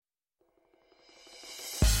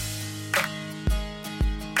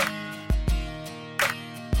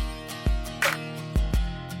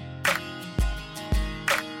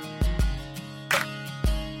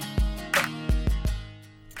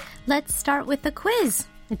Let's start with the quiz.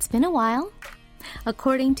 It's been a while.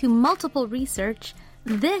 According to multiple research,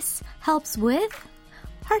 this helps with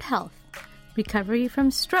heart health, recovery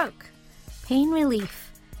from stroke, pain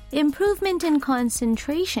relief, improvement in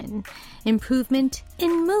concentration, improvement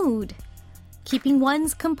in mood, keeping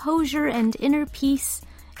one's composure and inner peace,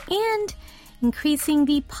 and increasing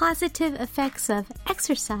the positive effects of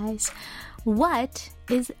exercise. What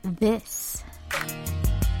is this?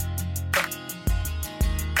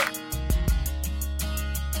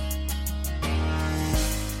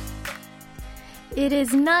 It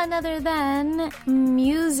is none other than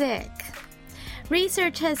music.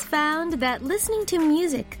 Research has found that listening to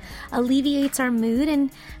music alleviates our mood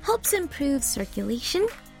and helps improve circulation,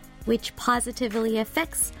 which positively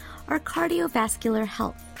affects our cardiovascular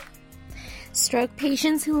health. Stroke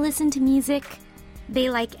patients who listen to music they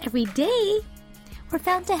like every day were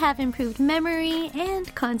found to have improved memory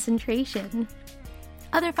and concentration.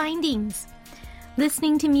 Other findings.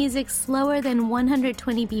 Listening to music slower than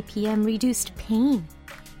 120 BPM reduced pain.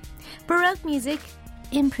 Baroque music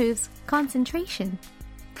improves concentration.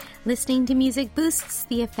 Listening to music boosts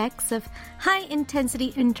the effects of high-intensity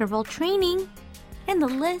interval training, and the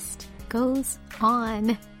list goes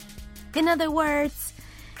on. In other words,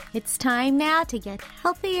 it's time now to get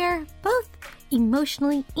healthier, both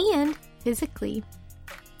emotionally and physically.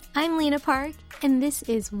 I'm Lena Park, and this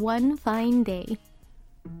is One Fine Day.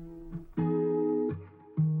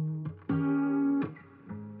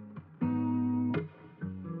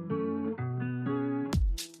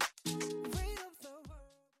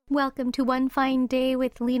 Welcome to One Fine Day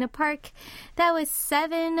with Lena Park. That was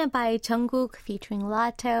 7 by Jungkook featuring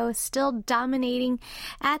Lotto, still dominating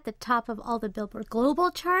at the top of all the Billboard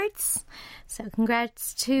Global charts. So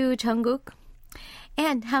congrats to Jungkook.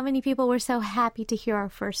 And how many people were so happy to hear our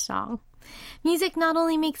first song? Music not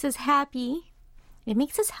only makes us happy, it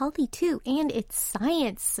makes us healthy too, and it's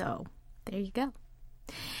science, so there you go.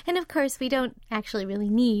 And of course, we don't actually really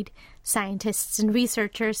need scientists and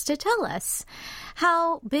researchers to tell us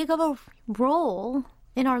how big of a role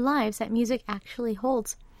in our lives that music actually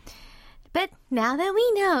holds. But now that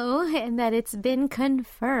we know and that it's been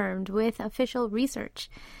confirmed with official research,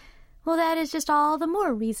 well, that is just all the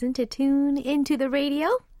more reason to tune into the radio,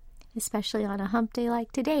 especially on a hump day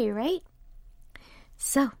like today, right?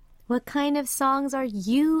 So, what kind of songs are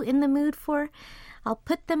you in the mood for? I'll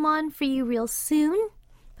put them on for you real soon.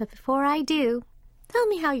 But before I do, tell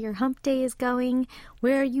me how your hump day is going,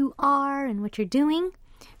 where you are, and what you're doing,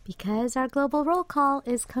 because our global roll call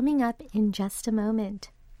is coming up in just a moment.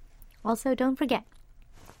 Also, don't forget,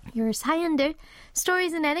 your 사연들,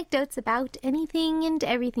 stories and anecdotes about anything and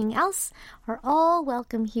everything else are all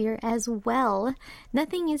welcome here as well.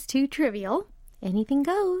 Nothing is too trivial. Anything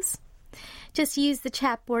goes. Just use the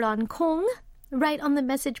chat board on Kong, write on the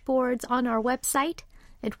message boards on our website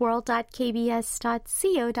at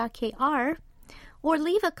world.kbs.co.kr, or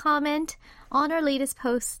leave a comment on our latest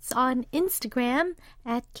posts on Instagram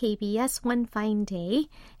at KBS One Fine Day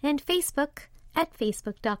and Facebook at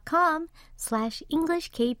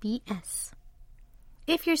facebook.com/EnglishKBS.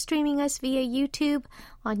 If you're streaming us via YouTube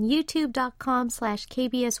on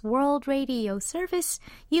youtube.com/KBS World Radio Service,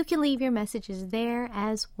 you can leave your messages there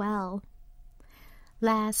as well.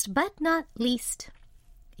 Last but not least,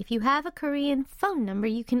 if you have a Korean phone number,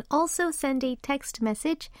 you can also send a text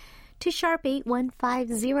message to sharp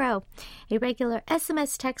 8150. A regular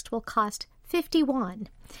SMS text will cost 50 won.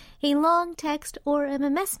 A long text or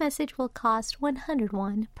MMS message will cost 100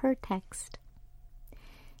 won per text.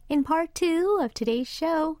 In part 2 of today's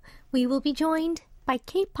show, we will be joined by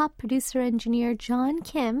K-pop producer-engineer John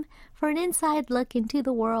Kim for an inside look into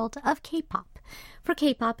the world of K-pop for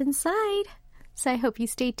K-pop Inside. So I hope you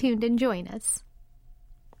stay tuned and join us.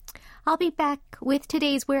 I'll be back with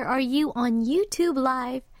today's Where Are You on YouTube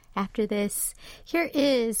Live after this. Here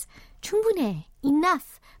is 충분해,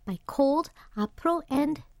 Enough by Cold, Apro,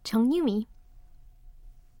 and 정유미.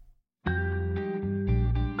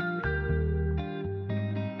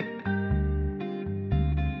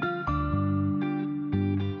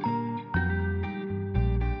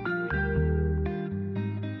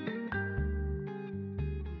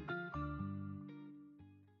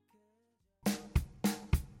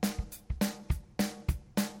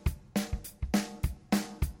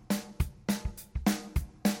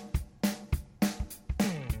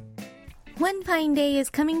 One Fine Day is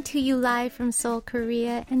coming to you live from Seoul,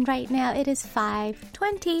 Korea, and right now it is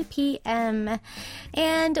 5:20 p.m.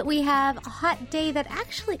 And we have a hot day that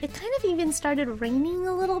actually, it kind of even started raining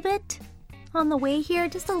a little bit on the way here.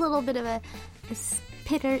 Just a little bit of a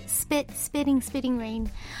spitting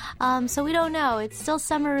rain. So we don't know. It's still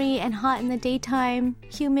summery and hot in the daytime,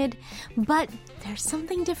 humid, but there's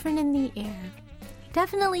something different in the air. I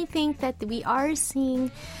definitely think that we are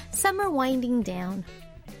seeing summer winding down.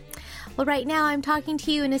 Well, right now I'm talking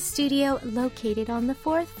to you in a studio located on the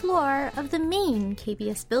 4th floor of the main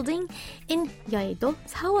KBS building in Yeouido,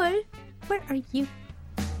 Seoul. Where are you?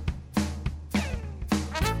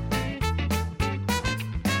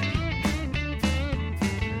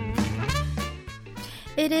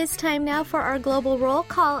 It is time now for our global roll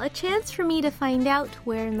call, a chance for me to find out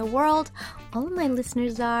where in the world all of my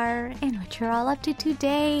listeners are and what you're all up to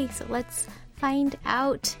today. So let's find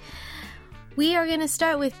out. We are going to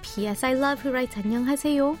start with P.S. I Love, who writes,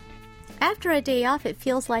 안녕하세요. After a day off, it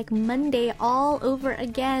feels like Monday all over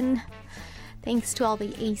again. Thanks to all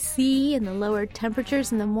the AC and the lower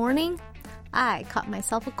temperatures in the morning, I caught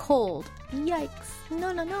myself a cold. Yikes.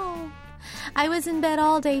 No. I was in bed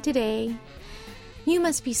all day today. You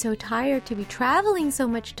must be so tired to be traveling so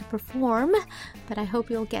much to perform, but I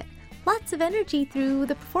hope you'll get lots of energy through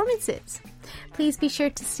the performances. Please be sure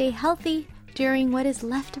to stay healthy during what is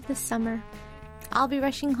left of the summer. I'll be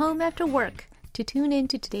rushing home after work to tune in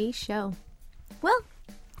to today's show. Well,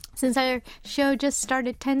 since our show just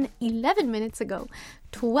started 11 minutes ago,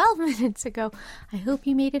 12 minutes ago, I hope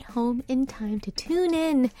you made it home in time to tune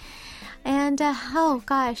in. And, oh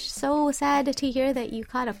gosh, so sad to hear that you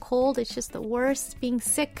caught a cold. It's just the worst, being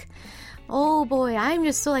sick. Oh boy, I'm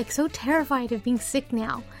just so terrified of being sick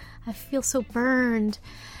now. I feel so burned.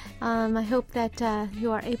 I hope that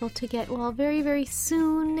you are able to get well very, very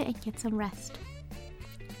soon and get some rest.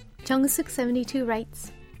 Jungsuk72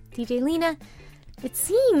 writes, DJ Lena, it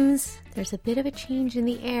seems there's a bit of a change in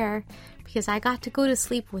the air because I got to go to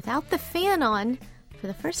sleep without the fan on for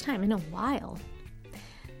the first time in a while.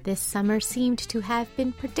 This summer seemed to have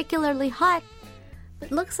been particularly hot,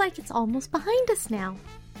 but looks like it's almost behind us now.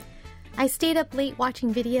 I stayed up late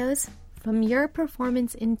watching videos from your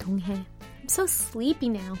performance in Donghae. I'm so sleepy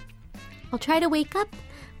now. I'll try to wake up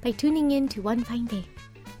by tuning in to One Fine Day.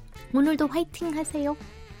 오늘도 화이팅 하세요.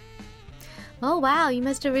 Oh wow, you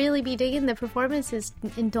must really be digging the performances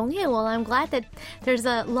in Donghae. Well, I'm glad that there's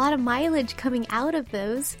a lot of mileage coming out of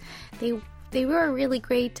those. They were really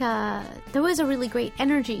great. There was a really great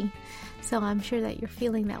energy. So I'm sure that you're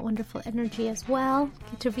feeling that wonderful energy as well.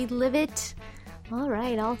 Get to relive it. All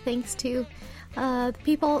right, all thanks to the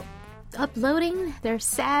people uploading their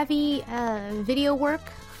savvy video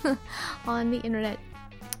work on the internet.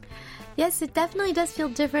 Yes, it definitely does feel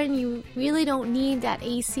different. You really don't need that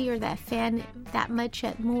AC or that fan that much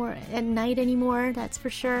at night anymore, that's for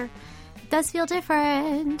sure. It does feel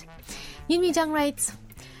different. Yun Mi-jung writes,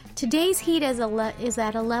 today's heat is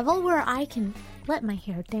at a level where I can let my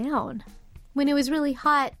hair down. When it was really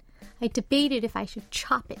hot, I debated if I should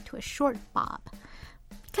chop it to a short bob.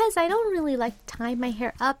 Because I don't really like to tie my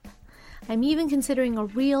hair up, I'm even considering a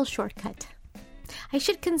real shortcut. I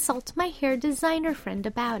should consult my hair designer friend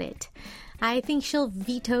about it. I think she'll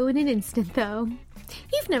veto in an instant, though.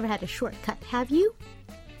 You've never had a shortcut, have you?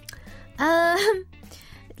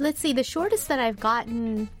 Let's see, the shortest that I've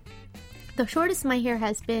gotten, the shortest my hair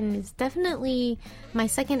has been is definitely my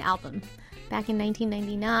second album. Back in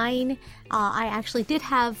 1999, I actually did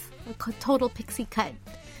have a total pixie cut.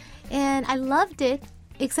 And I loved it,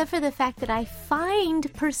 except for the fact that I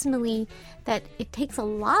find personally that it takes a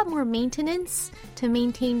lot more maintenance to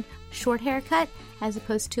maintain short haircut as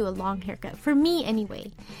opposed to a long haircut. For me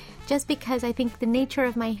anyway. Just because I think the nature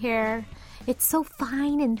of my hair, it's so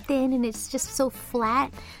fine and thin and it's just so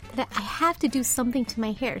flat that I have to do something to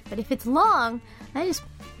my hair. But if it's long, I just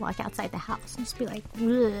walk outside the house and just be like,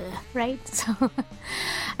 ugh, right? So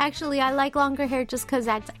actually I like longer hair just because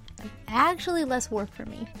that's actually less work for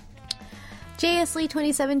me. JS Lee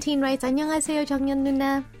 2017 writes, 안녕하세요, 정연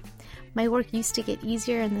누나. My work used to get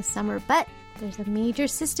easier in the summer, but there's a major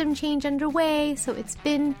system change underway, so it's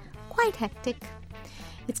been quite hectic.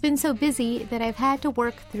 It's been so busy that I've had to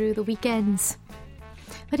work through the weekends.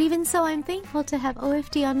 But even so, I'm thankful to have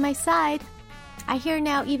OFD on my side. I hear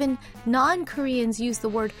now even non-Koreans use the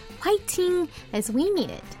word 화이팅 as we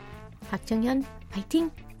mean it. 박정현,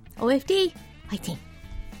 화이팅. OFD, 화이팅.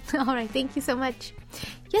 All right, thank you so much.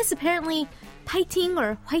 Yes, apparently, 파이팅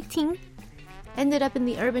or 화이팅 ended up in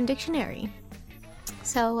the Urban Dictionary.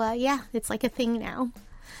 So, yeah, it's like a thing now.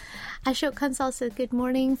 Ashok Kansal says, good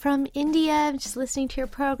morning from India. I'm just listening to your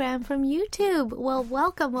program from YouTube. Well,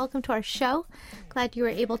 welcome to our show. Glad you were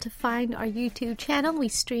able to find our YouTube channel. We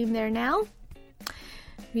stream there now.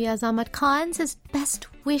 Riaz Ahmad Khan says, best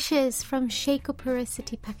wishes from Sheikhupura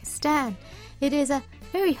City, Pakistan. It is a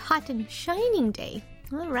very hot and shining day.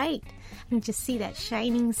 All right. I can just see that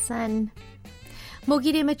shining sun.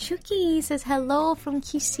 Mogire Machuki says hello from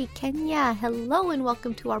Kisii, Kenya. Hello and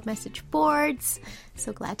welcome to our message boards.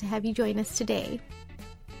 So glad to have you join us today.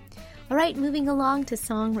 All right, moving along to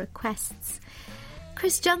song requests.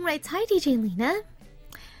 Chris Jung writes, Hi, DJ Lena.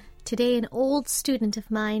 Today, an old student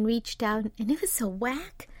of mine reached out, and it was so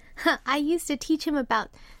whack. I used to teach him about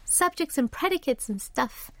subjects and predicates and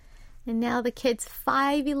stuff. And now the kid's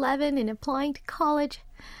 5'11" and applying to college.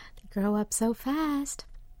 They grow up so fast.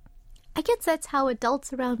 I guess that's how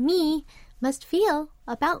adults around me must feel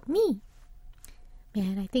about me.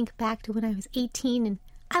 Man, I think back to when I was 18 and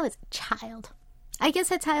I was a child. I guess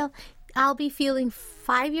that's how I'll be feeling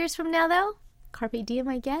 5 years from now, though. Carpe diem,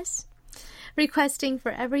 I guess. Requesting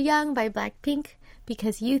Forever Young by Blackpink,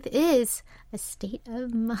 because youth is a state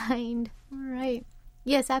of mind. All right.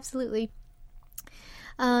 Yes, absolutely.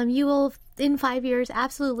 You will, in 5 years,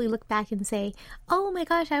 absolutely look back and say, oh my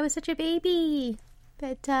gosh, I was such a baby.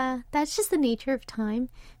 But that's just the nature of time.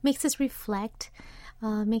 Makes us reflect,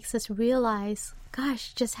 makes us realize,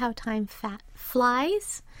 gosh, just how time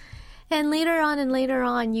flies. And later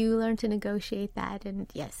on, you learn to negotiate that. And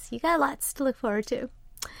yes, you got lots to look forward to.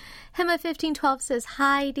 Hema1512 says,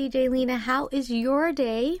 Hi, DJ Lena. How is your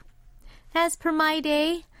day? As per my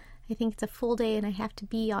day, I think it's a full day and I have to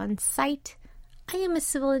be on site. I am a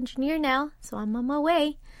civil engineer now, so I'm on my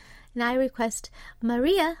way. And I request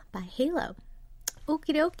Maria by Halo.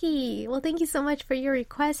 Okie dokie. Well, thank you so much for your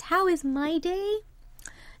request. How is my day?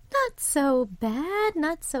 Not so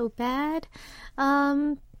bad.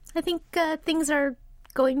 I think things are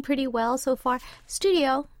going pretty well so far.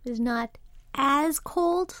 Studio is not as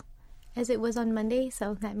cold as it was on Monday,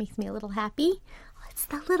 so that makes me a little happy. It's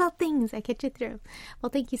the little things that get you through. Well,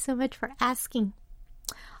 thank you so much for asking.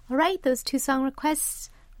 All right, those two song requests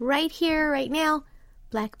right here, right now.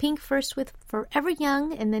 Blackpink first with Forever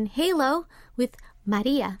Young, and then Halo with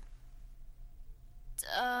Maria.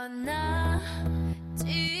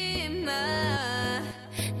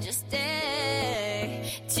 Just stay.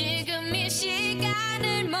 지금 이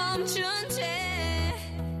시간을 멈춘 채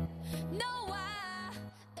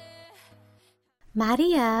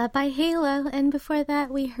Maria by Halo, and before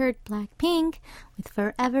that we heard Blackpink with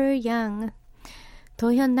Forever Young.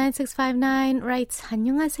 도현9659 writes,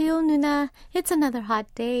 안녕하세요, 누나. It's another hot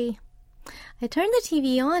day. I turned the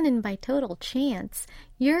TV on and by total chance,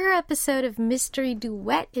 your episode of Mystery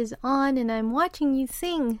Duet is on and I'm watching you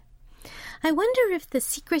sing. I wonder if the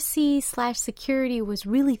secrecy/security was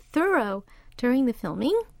really thorough during the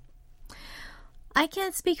filming. I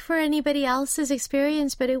can't speak for anybody else's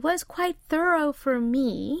experience, but it was quite thorough for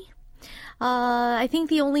me. I think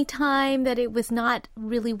the only time that it was not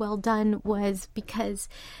really well done was because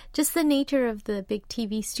just the nature of the big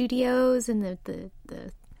TV studios and the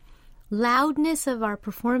loudness of our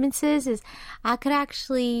performances is I could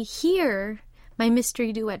actually hear my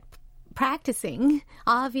mystery duet practicing.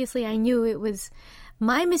 Obviously, I knew it was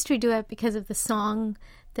my mystery duet because of the song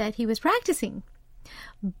that he was practicing.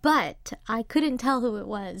 But I couldn't tell who it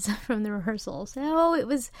was from the rehearsal. So it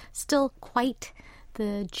was still quite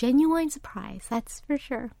the genuine surprise, that's for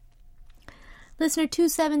sure. Listener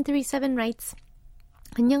 2737 writes,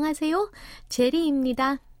 안녕하세요,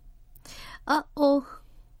 제리입니다. Uh-oh,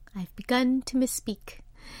 I've begun to misspeak.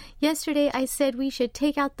 Yesterday I said we should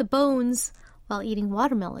take out the bones while eating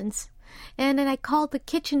watermelons. And then I called the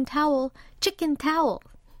kitchen towel chicken towel.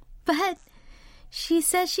 But she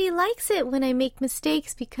says she likes it when I make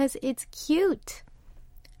mistakes because it's cute.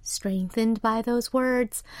 Strengthened by those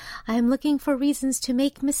words, I am looking for reasons to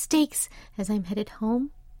make mistakes as I'm headed home.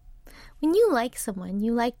 When you like someone,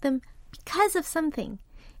 you like them because of something.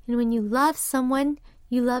 And when you love someone,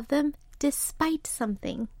 you love them despite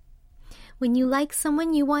something. When you like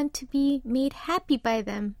someone, you want to be made happy by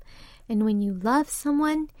them. And when you love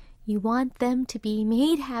someone, you want them to be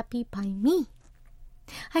made happy by me.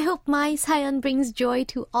 I hope my sayon brings joy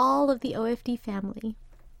to all of the OFD family.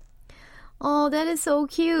 Oh, that is so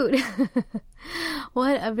cute.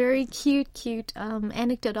 What a very cute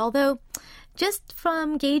anecdote. Although, just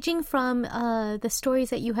from gauging from the stories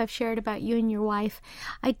that you have shared about you and your wife,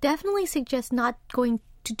 I definitely suggest not going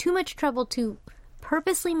to too much trouble to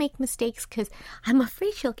purposely make mistakes because I'm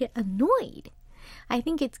afraid she'll get annoyed. I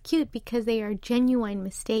think it's cute because they are genuine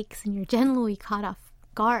mistakes and you're generally caught off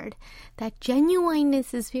guard. That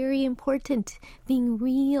genuineness is very important, being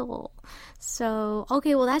real. So,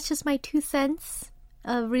 okay, well, that's just my 2 cents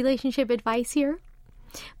of relationship advice here.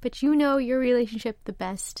 But you know your relationship the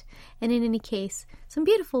best. And in any case, some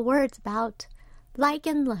beautiful words about like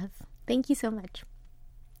and love. Thank you so much.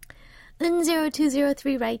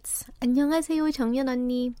 Un0203 writes, 안녕하세요, 정연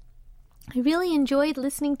언니. I really enjoyed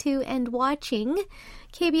listening to and watching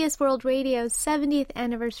KBS World Radio's 70th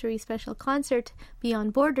anniversary special concert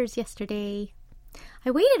Beyond Borders yesterday.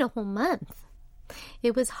 I waited a whole month.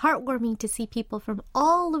 It was heartwarming to see people from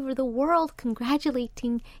all over the world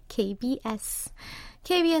congratulating KBS.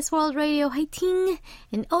 KBS World Radio 화이팅!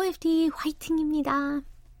 And OFD 화이팅입니다.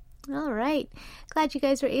 All right. Glad you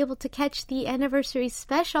guys were able to catch the anniversary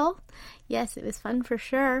special. Yes, it was fun for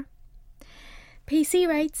sure. Pacey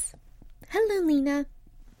writes, Hello, Lena.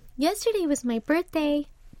 Yesterday was my birthday.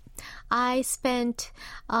 I spent,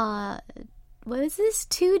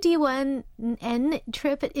 2D1N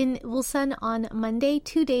trip in Ulsan on Monday,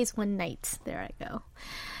 2 days, 1 night. There I go.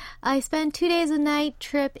 I spent 2 days, 1 night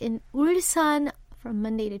trip in Ulsan from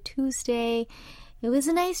Monday to Tuesday. It was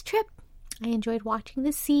a nice trip. I enjoyed watching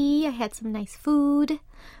the sea. I had some nice food.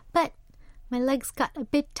 But my legs got a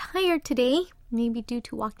bit tired today, maybe due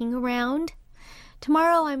to walking around.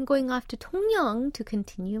 Tomorrow I'm going off to Tongyeong to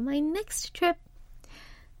continue my next trip.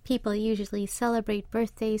 People usually celebrate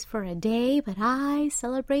birthdays for a day, but I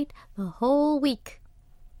celebrate the whole week.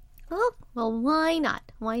 Oh, well, why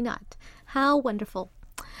not? Why not? How wonderful.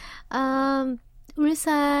 Ulsan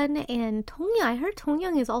and Tongyeong. I heard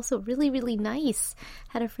Tongyeong is also really, really nice.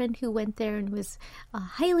 Had a friend who went there and was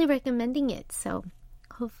highly recommending it. So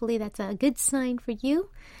hopefully that's a good sign for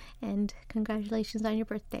you. And congratulations on your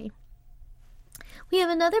birthday. We have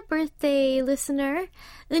another birthday listener,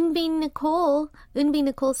 Eunbin Nicole. Eunbin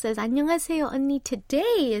Nicole says, 안녕하세요, 언니.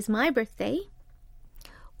 Today is my birthday.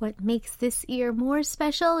 What makes this year more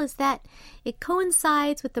special is that it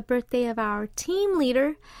coincides with the birthday of our team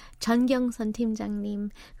leader, Jeon Kyung-sun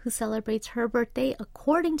팀장님, who celebrates her birthday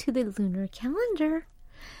according to the lunar calendar.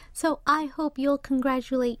 So I hope you'll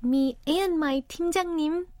congratulate me and my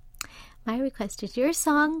팀장님. My request is your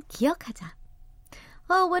song, 기억하자.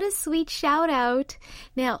 Oh, what a sweet shout out.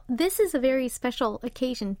 Now, this is a very special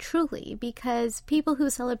occasion, truly, because people who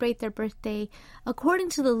celebrate their birthday, according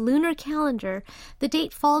to the lunar calendar, the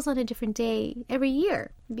date falls on a different day every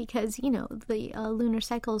year because, the lunar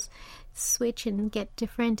cycles switch and get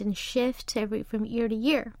different and shift from year to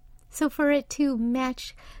year. So for it to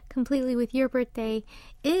match completely with your birthday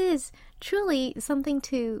is truly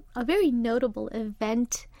a very notable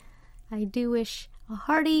event. I do wish a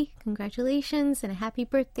hearty congratulations and a happy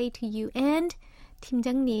birthday to you and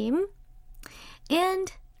팀장님.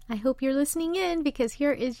 And I hope you're listening in because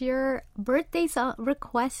here is your birthday song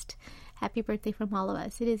request. Happy birthday from all of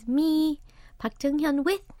us. It is me, Park Jung-hyun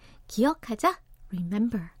with 기억하자,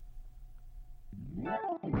 Remember.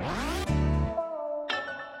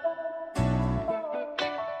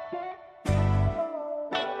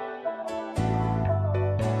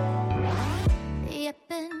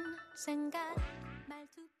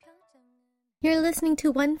 You're listening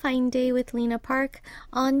to One Fine Day with Lena Park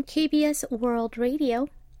on KBS World Radio.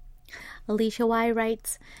 Alicia Y.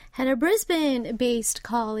 writes, had a Brisbane-based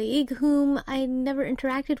colleague whom I never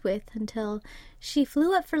interacted with until she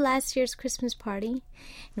flew up for last year's Christmas party,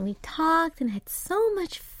 and we talked and had so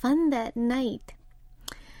much fun that night.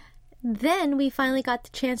 Then we finally got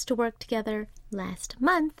the chance to work together last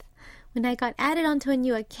month when I got added onto a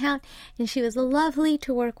new account, and she was lovely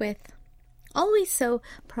to work with. Always so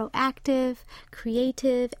proactive,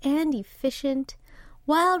 creative, and efficient,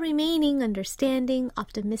 while remaining understanding,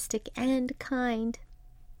 optimistic, and kind.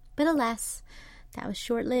 But alas, that was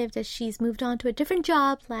short-lived as she's moved on to a different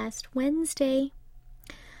job last Wednesday.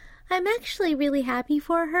 I'm actually really happy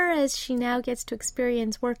for her as she now gets to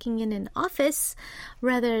experience working in an office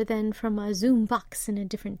rather than from a Zoom box in a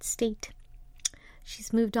different state.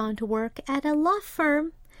 She's moved on to work at a law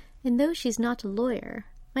firm, and though she's not a lawyer,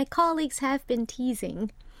 my colleagues have been teasing.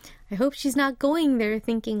 I hope she's not going there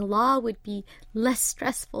thinking law would be less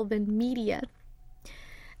stressful than media.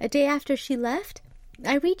 A day after she left,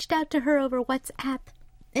 I reached out to her over WhatsApp,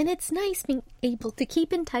 and it's nice being able to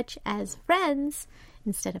keep in touch as friends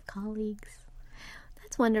instead of colleagues.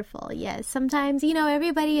 That's wonderful, yes. Sometimes,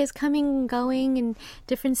 everybody is coming and going, and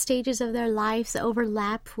different stages of their lives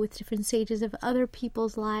overlap with different stages of other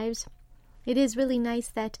people's lives. It is really nice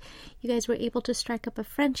that you guys were able to strike up a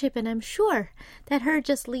friendship, and I'm sure that her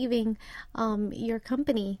just leaving your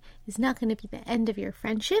company is not going to be the end of your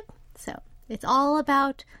friendship. So it's all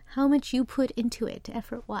about how much you put into it,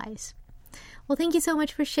 effort-wise. Well, thank you so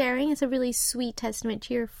much for sharing. It's a really sweet testament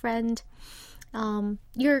to your friend,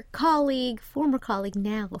 your colleague, former colleague,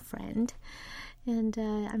 now a friend. And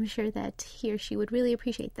I'm sure that he or she would really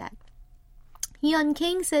appreciate that. Yeon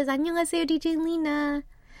King says, 안녕하세요, DJ Lena.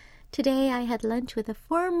 Today I had lunch with a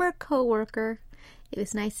former coworker. It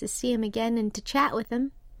was nice to see him again and to chat with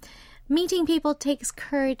him. Meeting people takes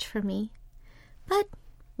courage for me. But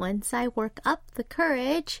once I work up the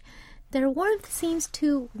courage, their warmth seems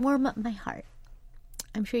to warm up my heart.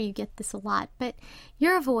 I'm sure you get this a lot, but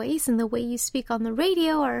your voice and the way you speak on the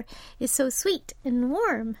radio is so sweet and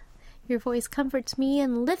warm. Your voice comforts me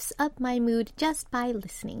and lifts up my mood just by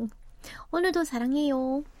listening. 오늘도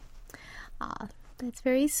사랑해요. That's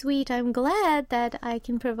very sweet. I'm glad that I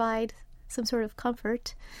can provide some sort of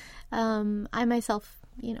comfort. I myself,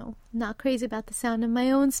 not crazy about the sound of my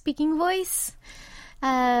own speaking voice.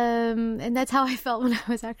 And that's how I felt when I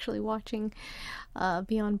was actually watching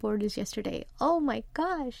Beyond Borders yesterday. Oh my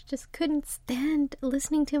gosh, just couldn't stand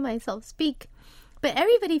listening to myself speak. But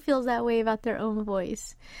everybody feels that way about their own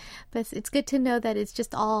voice. But it's good to know that it's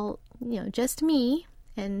just all, just me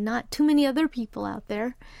and not too many other people out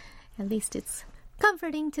there. At least it's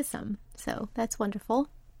comforting to some. So that's wonderful.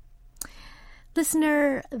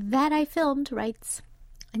 Listener That I Filmed writes,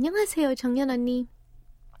 안녕하세요, 정연 언니.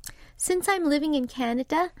 Since I'm living in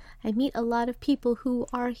Canada, I meet a lot of people who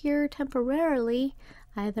are here temporarily,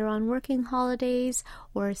 either on working holidays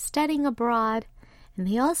or studying abroad, and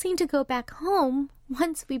they all seem to go back home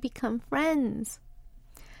once we become friends.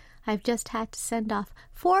 I've just had to send off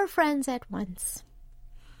 4 friends at once.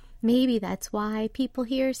 Maybe that's why people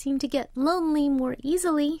here seem to get lonely more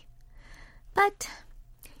easily. But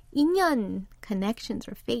인연, connections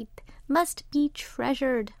or fate, must be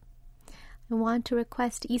treasured. I want to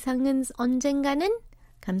request 이상은's 언젠가는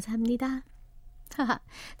감사합니다.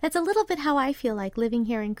 That's a little bit how I feel like living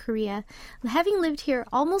here in Korea. Having lived here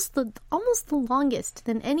almost the longest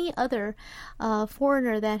than any other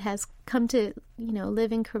foreigner that has come to,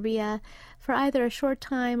 live in Korea for either a short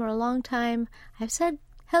time or a long time, I've said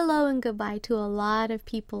hello and goodbye to a lot of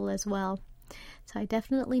people as well. So I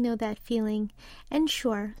definitely know that feeling. And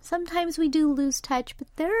sure, sometimes we do lose touch, but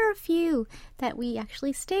there are a few that we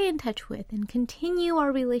actually stay in touch with and continue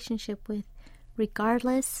our relationship with,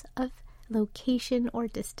 regardless of location or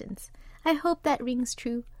distance. I hope that rings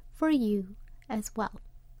true for you as well.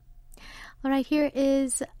 All right, here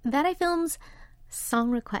is That I Film's song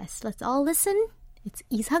request. Let's all listen. It's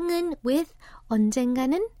이상은 with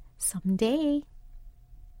언젠가는 someday.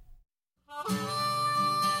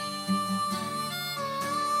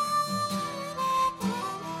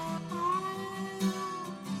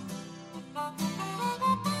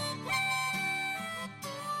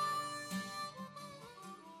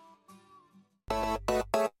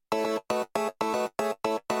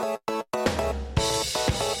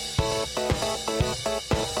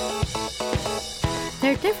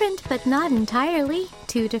 They're different, but not entirely.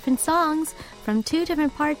 2 different songs from 2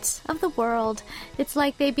 different parts of the world. It's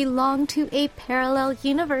like they belong to a parallel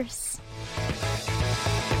universe.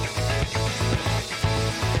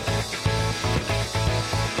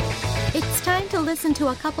 It's time to listen to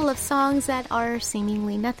a couple of songs that are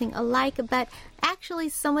seemingly nothing alike, but actually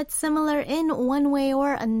somewhat similar in one way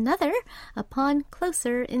or another upon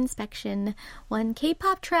closer inspection. One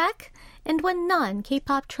K-pop track and one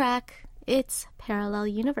non-K-pop track. It's parallel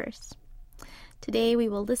universe. Today we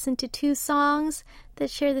will listen to 2 songs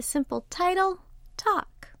that share the simple title,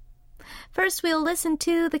 Talk. First we'll listen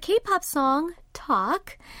to the K-pop song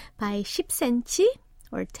Talk by 10cm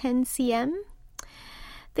or 10cm.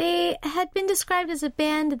 They had been described as a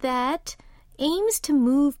band that aims to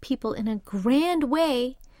move people in a grand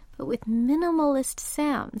way, but with minimalist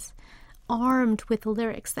sounds, armed with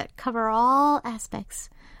lyrics that cover all aspects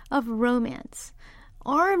of romance.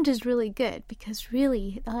 Armed is really good because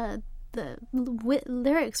really the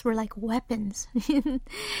lyrics were like weapons.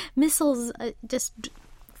 Missiles just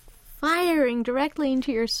firing directly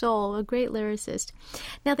into your soul. A great lyricist.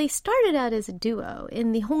 Now, they started out as a duo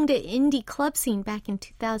in the Hongdae indie club scene back in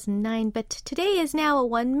 2009, but today is now a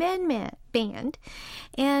one-man band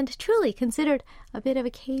and truly considered a bit of a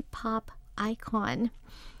K-pop icon.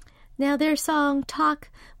 Now, their song Talk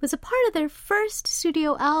was a part of their first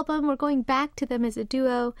studio album. We're going back to them as a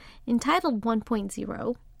duo entitled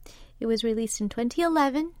 1.0. It was released in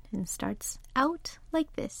 2011 and starts out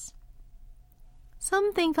like this.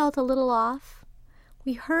 Something felt a little off.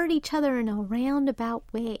 We heard each other in a roundabout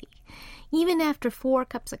way. Even after 4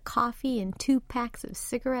 cups of coffee and 2 packs of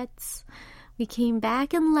cigarettes, we came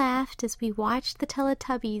back and laughed as we watched the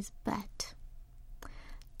Teletubbies, but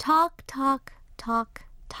talk, talk, talk.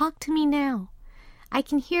 Talk to me now. I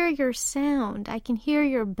can hear your sound. I can hear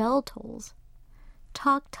your bell tolls.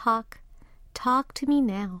 Talk, talk, talk to me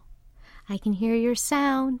now. I can hear your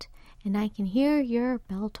sound, and I can hear your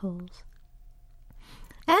bell tolls.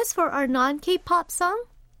 As for our non-K-pop song,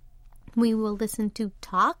 we will listen to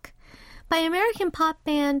Talk by American pop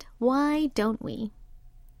band Why Don't We?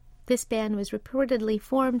 This band was reportedly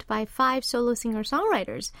formed by 5 solo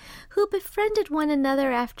singer-songwriters who befriended one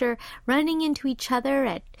another after running into each other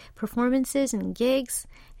at performances and gigs,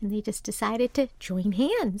 and they just decided to join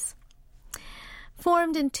hands.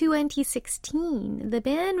 Formed in 2016, the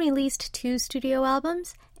band released 2 studio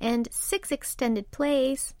albums and 6 extended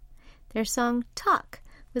plays. Their song Talk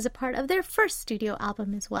was a part of their first studio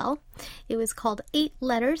album as well. It was called 8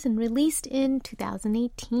 Letters and released in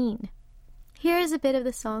 2018. Here's a bit of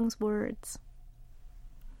the song's words.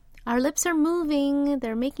 Our lips are moving,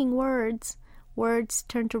 they're making words. Words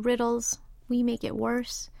turn to riddles, we make it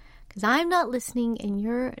worse. 'Cause I'm not listening and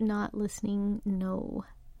you're not listening, no.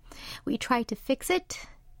 We try to fix it,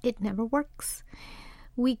 it never works.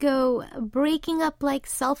 We go breaking up like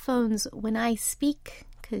cell phones when I speak,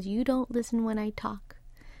 'cause you don't listen when I talk.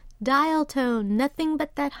 Dial tone, nothing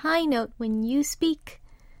but that high note when you speak,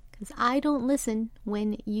 'cause I don't listen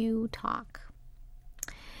when you talk.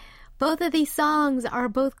 Both of these songs are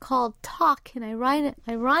both called Talk, and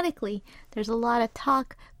ironically, there's a lot of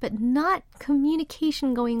talk, but not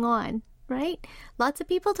communication going on, right? Lots of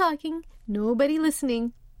people talking, nobody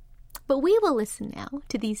listening. But we will listen now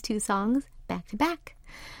to these 2 songs back to back.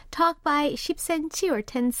 Talk by 10cm or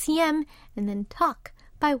 10cm, and then Talk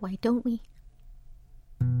by Why Don't We?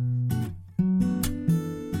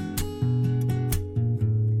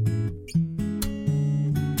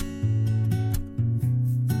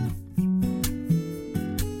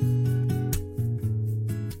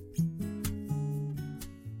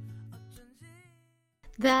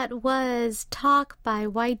 That was Talk by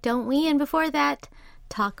Why Don't We? And before that,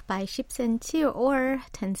 Talk by 10cm or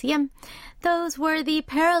 10cm. Those were the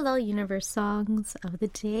Parallel Universe songs of the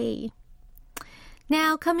day.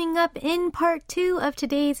 Now, coming up in part 2 of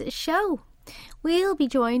today's show, we'll be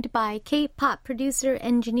joined by K-pop producer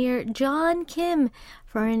engineer John Kim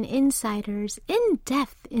for an insider's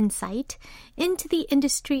in-depth insight into the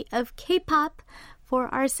industry of K-pop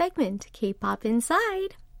for our segment, K-pop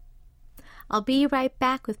Inside. I'll be right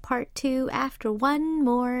back with part 2 after one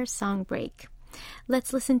more song break.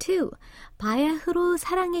 Let's listen to 바야흐로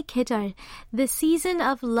사랑의 계절, The Season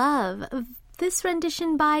of Love. This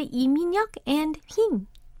rendition by Lee Min-hyuk and Hinh.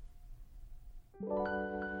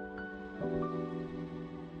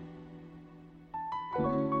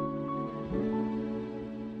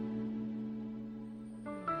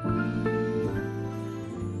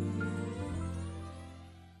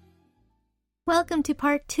 Welcome to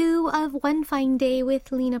part 2 of One Fine Day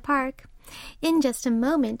with Lena Park. In just a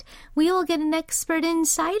moment, we will get an expert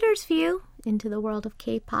insider's view into the world of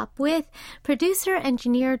K-pop with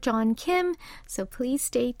producer-engineer John Kim, so please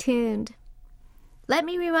stay tuned. Let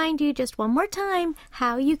me remind you just one more time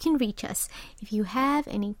how you can reach us if you have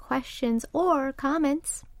any questions or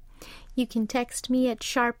comments. You can text me at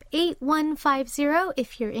sharp 8150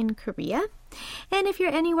 if you're in Korea. And if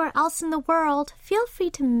you're anywhere else in the world, feel free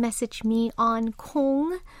to message me on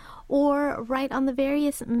Kong or write on the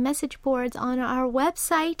various message boards on our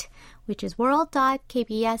website, which is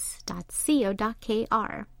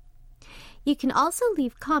world.kbs.co.kr. You can also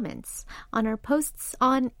leave comments on our posts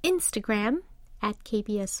on Instagram at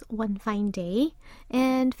KBS One Fine Day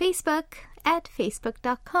and Facebook at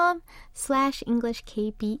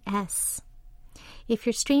facebook.com/EnglishKBS. If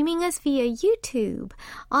you're streaming us via YouTube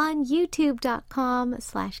on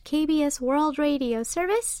youtube.com/KBS World Radio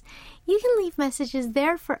Service, you can leave messages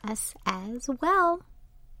there for us as well.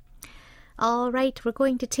 All right, we're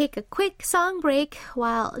going to take a quick song break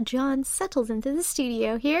while John settles into the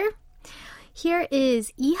studio here. Here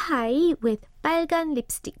is 이하이 with 빨간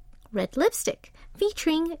립스틱, red lipstick,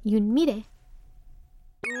 featuring 윤미래.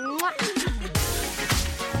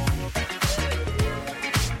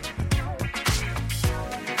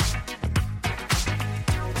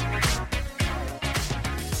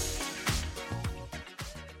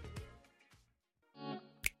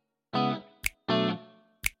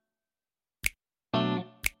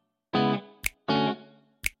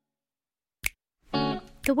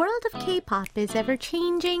 The world of K-pop is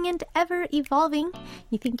ever-changing and ever-evolving.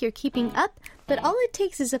 You think you're keeping up, but all it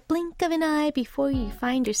takes is a blink of an eye before you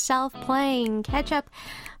find yourself playing catch-up.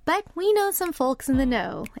 But we know some folks in the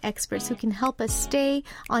know, experts who can help us stay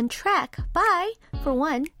on track by, for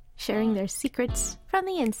one, sharing their secrets from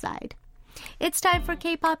the inside. It's time for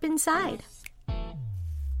K-pop Inside.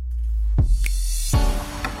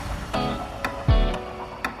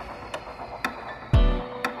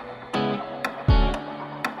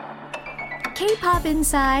 K-pop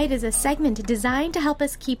Inside is a segment designed to help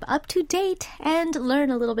us keep up to date and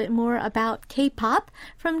learn a little bit more about K-pop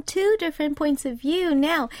from 2 different points of view.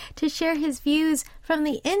 Now, to share his views From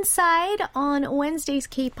the inside on Wednesday's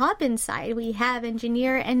K-Pop Inside, we have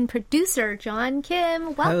engineer and producer John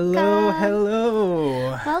Kim. Welcome.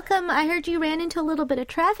 Hello. Welcome. I heard you ran into a little bit of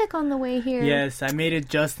traffic on the way here. Yes, I made it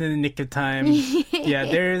just in the nick of time. Yeah,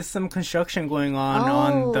 there is some construction going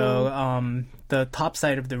on the top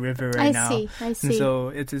side of the river right now. I see. And so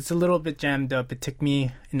it's a little bit jammed up. It took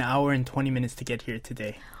me an hour and 20 minutes to get here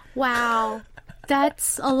today. Wow.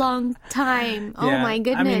 That's a long time. Oh my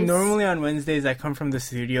goodness. I mean, normally on Wednesdays I come from the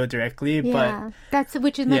studio directly, but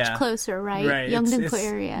which is much closer, right? Right. Yeongdeung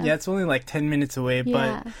area. Yeah, it's only like 10 minutes away,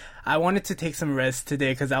 but I wanted to take some rest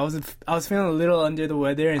today because I was feeling a little under the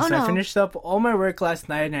weather, and I finished up all my work last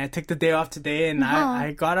night, and I took the day off today, and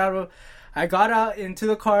I got out into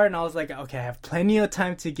the car, and I was like, okay, I have plenty of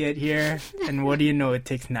time to get here. And what do you know? It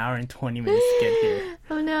takes an hour and 20 minutes to get here.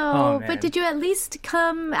 Oh, no. But did you at least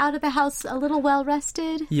come out of the house a little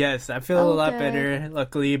well-rested? Yes, I feel a lot better,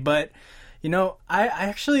 luckily. But, I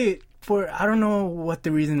actually, I don't know what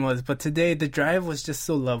the reason was, but today the drive was just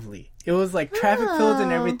so lovely. It was like traffic filled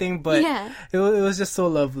and everything, but it was just so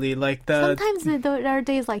lovely. Like sometimes there are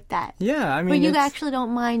days like that. Yeah, I mean, where you actually don't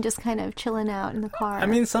mind just kind of chilling out in the car. I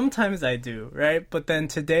mean, sometimes I do, right? But then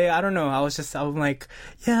today, I don't know. I'm like,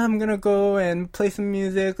 I'm gonna go and play some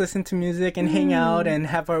music, listen to music, and hang out and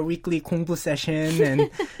have our weekly 공부 session, and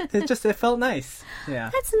it felt nice. Yeah,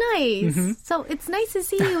 that's nice. Mm-hmm. So it's nice to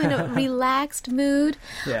see you in a relaxed mood.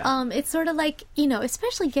 Yeah. It's sort of like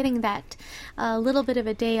especially getting that little bit of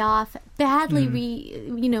a day off. Badly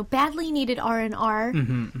needed R&R.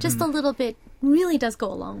 Just a little bit really does go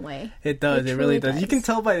a long way. It does. It really does. You can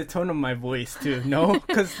tell by the tone of my voice too. No,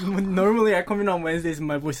 because normally I come in on Wednesdays and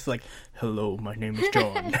my voice is like, "Hello, my name is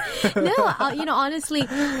John." No, honestly,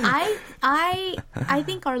 I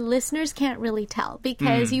think our listeners can't really tell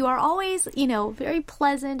because you are always very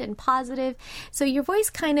pleasant and positive. So your voice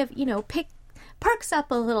kind of perks up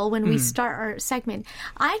a little when we start our segment.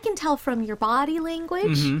 I can tell from your body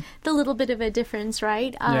language the little bit of a difference,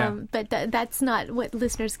 right? But that's not what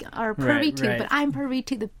listeners are privy to, but I'm privy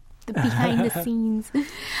to the behind the scenes.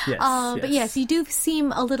 But yes, you do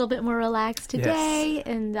seem a little bit more relaxed today,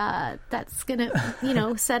 and that's gonna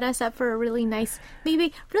set us up for a really nice,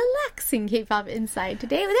 maybe relaxing K-pop Inside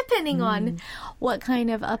today, depending on what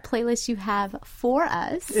kind of a playlist you have for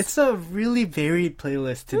us. It's a really varied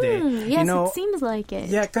playlist today. Yes, it seems like it.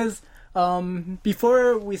 Yeah, because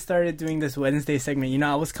before we started doing this Wednesday segment,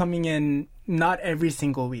 I was coming in not every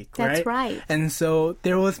single week, right? That's right. And so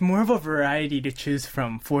there was more of a variety to choose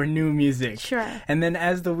from for new music. Sure. And then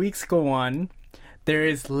as the weeks go on, there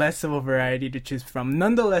is less of a variety to choose from.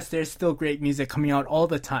 Nonetheless, there's still great music coming out all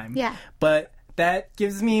the time. Yeah. But that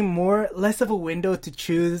gives me less of a window to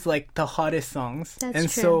choose like the hottest songs.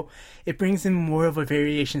 That's true. So it brings in more of a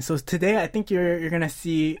variation. So today I think you're going to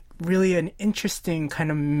see really an interesting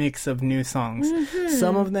kind of mix of new songs.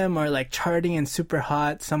 Some of them are like charting and super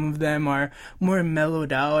hot. Some of them are more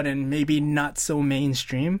mellowed out and maybe not so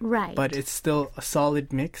mainstream. Right. But it's still a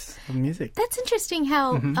solid mix of music. That's interesting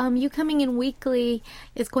how you coming in weekly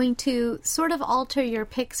is going to sort of alter your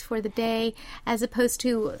picks for the day as opposed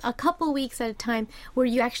to a couple weeks at a time where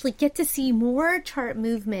you actually get to see more chart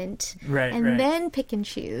movement and then pick and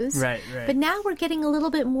choose. Right. But now we're getting a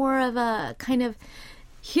little bit more of a kind of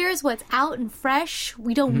here's what's out and fresh.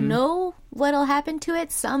 We don't know what'll happen to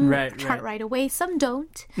it. Some chart right away, some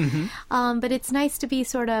don't. But it's nice to be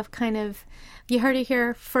sort of kind of, you heard it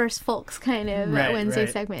here first, folks, kind of Wednesday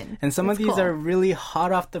segment. And some of these are really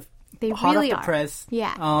hot off the press.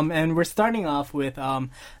 Yeah. And we're starting off with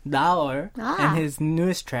Naor and his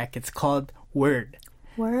newest track. It's called Word.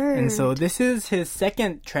 And so this is his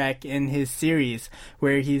second track in his series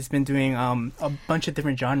where he's been doing a bunch of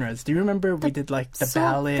different genres. Do you remember we did like the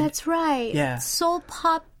ballad? That's right. Yeah. Soul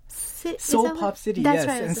Pop Soul Pop City, That's yes.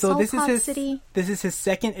 right. And so this is his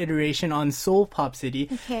second iteration on Soul Pop City.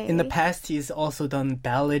 Okay. In the past, he's also done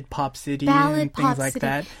Ballad Pop City and things like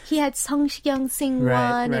that. He had Sung Shi-kyung sing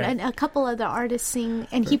one, and a couple other artists sing,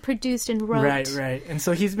 and he produced and wrote. Right. And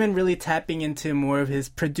so he's been really tapping into more of his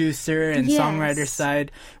producer and songwriter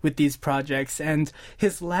side with these projects. And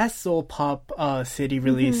his last Soul Pop City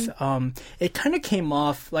release, it kind of came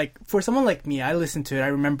off, like, for someone like me, I listened to it, I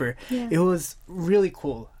remember, it was really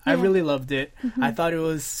cool. I really loved it. I thought it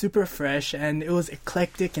was super fresh and it was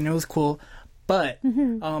eclectic and it was cool. But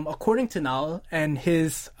according to Nal and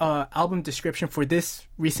his album description for this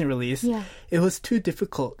recent release, it was too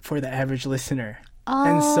difficult for the average listener.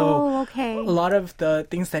 And so a lot of the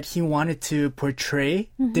things that he wanted to portray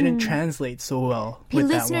didn't translate so well with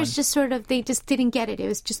that one. Listeners just sort of, they just didn't get it. It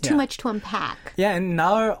was just too much to unpack. Yeah, and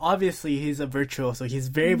Nal, obviously, he's a virtuoso. He's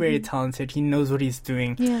very, very talented. He knows what he's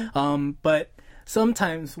doing. Yeah. But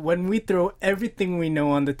sometimes when we throw everything we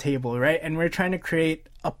know on the table, right, and we're trying to create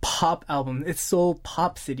a pop album, it's Seoul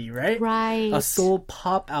Pop City, right? Right. A Seoul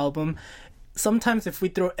pop album. Sometimes if we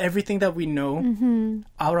throw everything that we know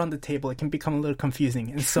out on the table, it can become a little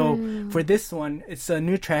confusing. And so for this one, it's a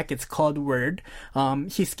new track. It's called Word.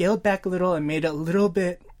 He scaled back a little and made it a little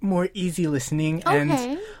bit more easy listening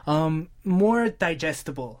and more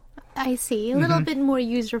digestible. I see. A little bit more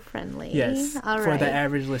user-friendly. Yes, All for right. the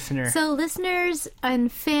average listener. So listeners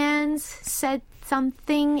and fans said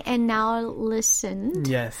something and now listen.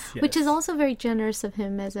 Yes. Which is also very generous of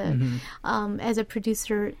him as a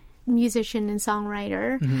producer, musician, and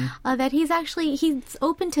songwriter. That he's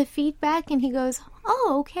open to feedback and he goes,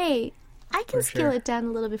 oh, okay, I can scale it down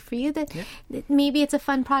a little bit for you. That maybe it's a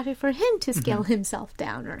fun project for him to scale himself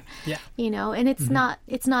down, or and it's not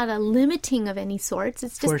a limiting of any sorts.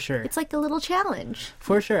 It's just it's like a little challenge.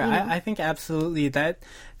 For sure, I think absolutely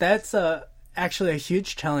that's actually a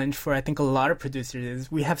huge challenge for I think a lot of producers.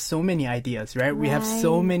 Is we have so many ideas, right? We have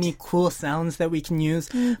so many cool sounds that we can use,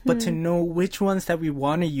 but to know which ones that we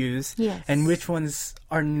want to use and which ones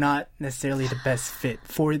are not necessarily the best fit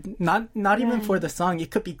for not even for the song.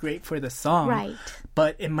 It could be great for the song,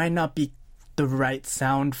 but it might not be the right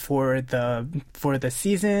sound for the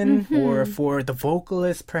season or for the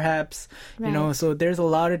vocalist perhaps, so there's a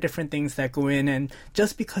lot of different things that go in, and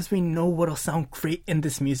just because we know what'll sound great in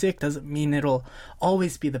this music doesn't mean it'll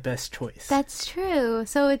always be the best choice. That's true.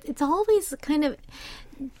 So it's always kind of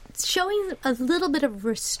showing a little bit of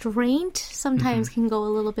restraint sometimes can go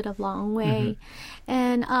a little bit a long way.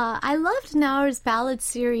 And I loved Naur's ballad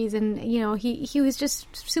series, and he was just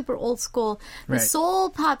super old school. The Seoul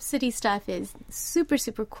Pop City stuff is super,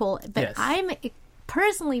 super cool. But I'm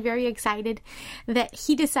personally very excited that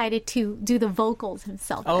he decided to do the vocals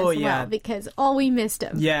himself as well, because we missed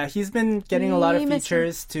him. Yeah, he's been getting a lot of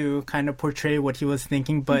features to kind of portray what he was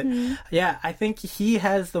thinking, but I think he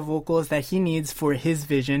has the vocals that he needs for his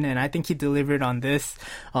vision, and I think he delivered on this.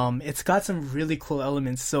 It's got some really cool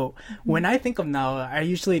elements. So when I think of Now, I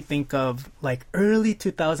usually think of like early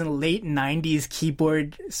 2000, late 90s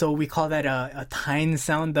keyboard. So we call that a Tyne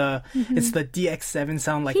sound. It's the DX7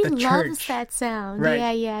 sound, like the church. He loves that sound.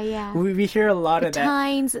 Right. Yeah. We hear a lot of that.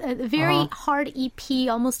 Tynes, a very hard EP,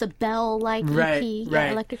 almost a bell-like EP.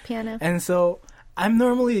 Yeah, electric piano. And so I'm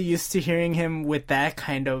normally used to hearing him with that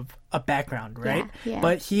kind of a background, right? Yeah.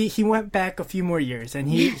 But he went back a few more years, and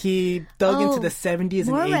he dug into the 70s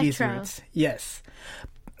and 80s retro. roots. Yes.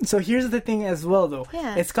 So here's the thing as well, though.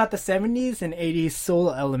 Yeah. It's got the 70s and 80s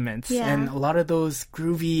soul elements and a lot of those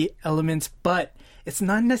groovy elements, but it's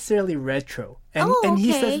not necessarily retro. And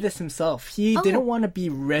he says this himself. He didn't want to be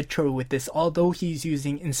retro with this, although he's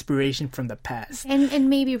using inspiration from the past. And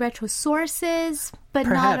maybe retro sources, but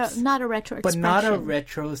perhaps, not a retro expression. But not a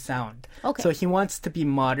retro sound. Okay. So he wants to be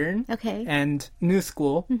modern and new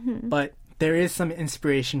school, but there is some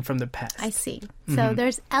inspiration from the past. I see. So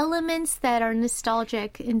there's elements that are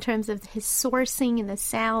nostalgic in terms of his sourcing and the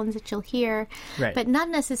sounds that you'll hear, but not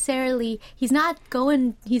necessarily, he's not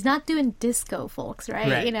doing disco, folks,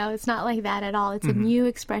 right? It's not like that at all. It's a new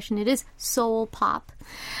expression. It is soul pop.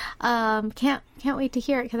 Can't wait to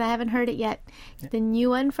hear it because I haven't heard it yet. The new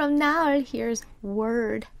one from Now, here's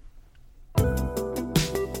Word.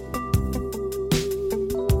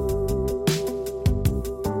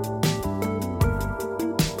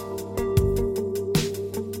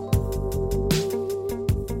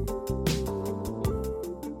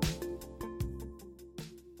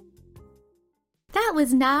 That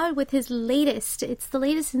was Now with his latest. It's the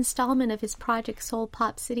latest installment of his project, Seoul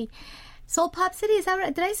Pop City. Seoul Pop City, is that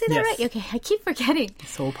right? Did I say that right? Okay, I keep forgetting.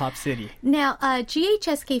 Seoul Pop City. Now,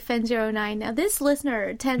 GHSK Fan 09. Now, this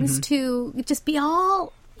listener tends to just be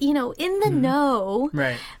all, in the know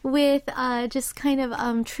with just kind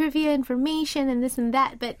of trivia information and this and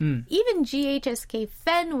that. But even GHSK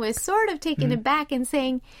Fan was sort of taken aback and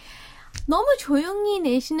saying, 너무 조용히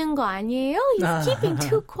내시는 거 아니에요? He's keeping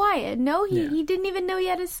too quiet. No, he didn't even know he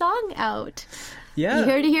had a song out. Yeah. You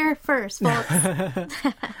heard it here first, folks.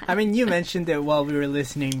 I mean, you mentioned it while we were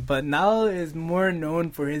listening, but Now is more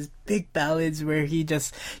known for his big ballads where he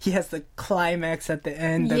has the climax at the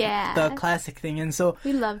end, the classic thing. And so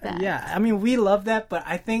we love that. Yeah, I mean, we love that, but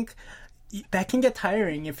I think that can get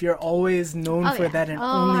tiring if you're always known for that and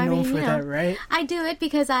only known for that, right? I do it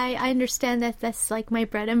because I understand that that's like my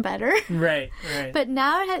bread and butter. Right. But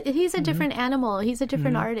Now he's a different animal. He's a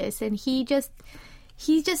different artist, and he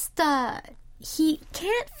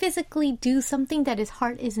can't physically do something that his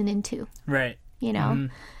heart isn't into. Right.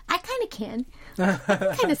 I kind of can.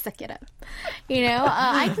 Kind of suck it up.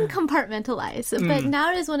 I can compartmentalize. But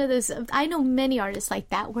now it is one of those, I know many artists like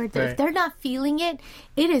that where if they're not feeling it,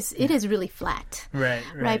 it is really flat.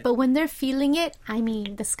 Right. But when they're feeling it, I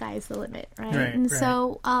mean, the sky's the limit, right?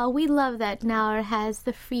 So we love that Naur has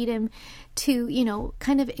the freedom to,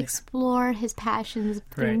 kind of explore his passions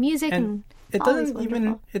through music and it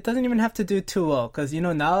doesn't even have to do too well because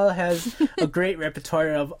Nal has a great repertoire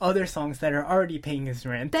of other songs that are already paying his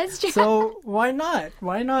rent. That's true. So why not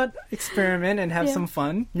experiment and have some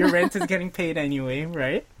fun? Your rent is getting paid anyway,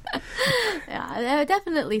 right? Yeah,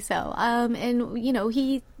 definitely so. And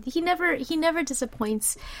he never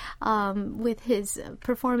disappoints with his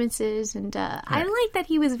performances, and I like that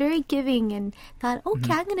he was very giving and thought,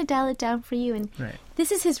 okay, I'm going to dial it down for you, and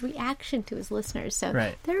this is his reaction to his listeners. So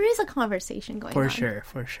there is a conversation going on.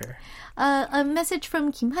 For sure. A message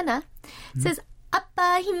from Kim Hana says,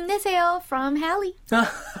 "아빠 힘내세요" from Hallie.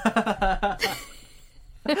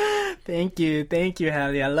 Thank you,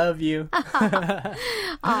 Hallie. I love you.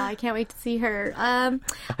 I can't wait to see her. All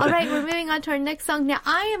right, we're moving on to our next song. Now,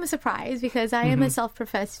 I am surprised because I am a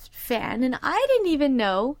self-professed fan, and I didn't even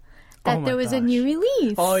know that there was a new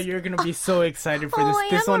release. Oh, you're going to be so excited for this.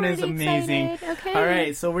 This one is amazing. Excited. Okay. All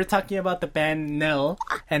right, so we're talking about the band Nell,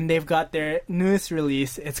 and they've got their newest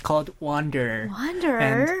release. It's called Wanderer.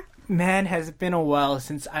 Wanderer? Man, has it been a while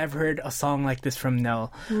since I've heard a song like this from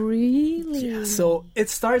Nell. Really? Yeah, so it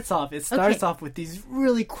starts off with these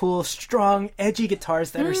really cool, strong, edgy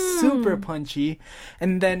guitars that are super punchy.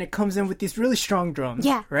 And then it comes in with these really strong drums.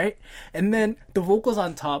 Yeah. Right? And then the vocals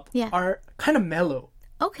on top are kind of mellow.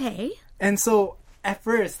 Okay. And so at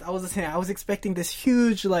first, I was expecting this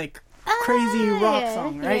huge, crazy rock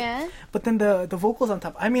song, right? Yeah. But then the vocals on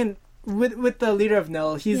top, I mean, with the leader of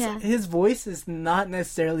Nell, his voice is not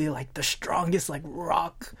necessarily like the strongest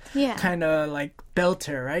rock kind of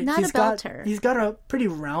belter, right? Not a belter. He's got a pretty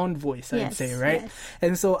round voice, I'd say, right? Yes.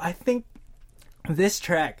 And so I think this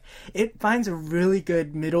track, it finds a really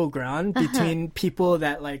good middle ground between people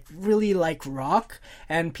that really like rock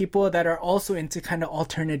and people that are also into kind of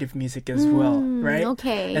alternative music as well, right?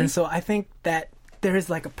 Okay. And so I think that there is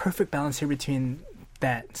a perfect balance here between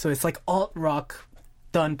that. So it's alt rock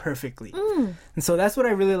done perfectly. And so that's what I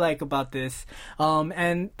really like about this.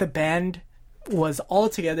 And the band was all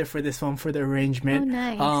together for this one for the arrangement.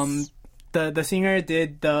 Oh, nice. The singer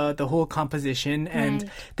did the whole composition,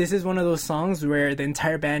 and this is one of those songs where the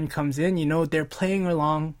entire band comes in, they're playing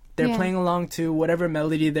along. They're playing along to whatever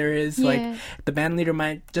melody there is. The band leader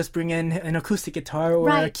might just bring in an acoustic guitar or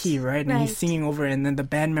a key, right? And he's singing over it, and then the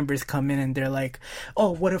band members come in and they're like,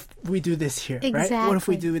 oh, what if we do this here, right? What if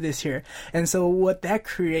we do this here? And so what that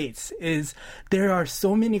creates is there are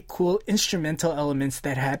so many cool instrumental elements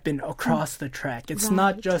that happen across the track. It's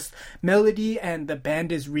not just melody and the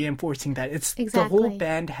band is reinforcing that. It's the whole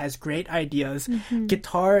band has great ideas.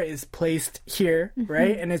 Guitar is placed here,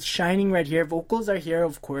 right? And it's shining right here. Vocals are here,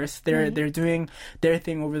 of course. They're doing their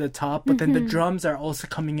thing over the top, but then the drums are also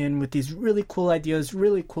coming in with these really cool ideas,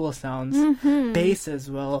 really cool sounds. Bass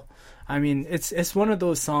as well. I mean, it's one of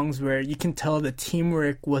those songs where you can tell the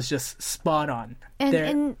teamwork was just spot on.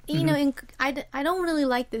 And I don't really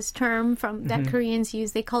like this term from that Koreans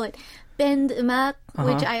use. They call it band 음악,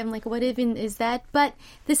 which I am like, what even is that? But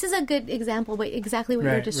this is a good example. But exactly what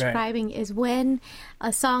you're describing is when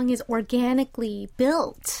a song is organically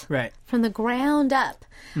built from the ground up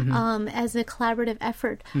as a collaborative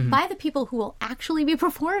effort by the people who will actually be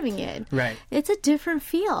performing it. It's a different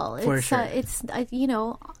feel. It's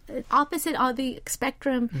opposite on the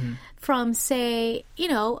spectrum from, say,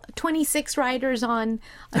 26 riders on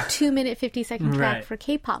a 2-minute 50-second track for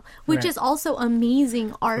K-pop, which is also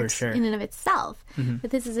amazing art in and of itself.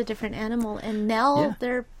 But this is a different animal, and Nell,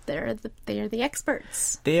 they're the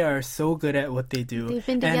experts. They are so good at what they do. They've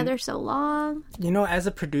been together so long. As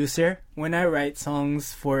a producer, when I write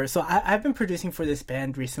songs I've been producing for this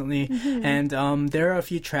band recently, and there are a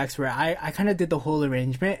few tracks where I kind of did the whole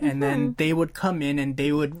arrangement, and then they would come in and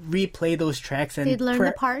they would replay those tracks, and they'd learn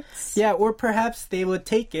the parts. Yeah, or perhaps they would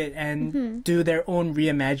take it and do their own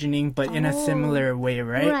reimagining, but in a similar way,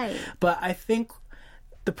 right? But I think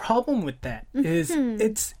the problem with that is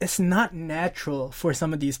it's not natural for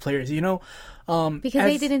some of these players, because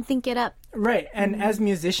they didn't think it up. Right, and as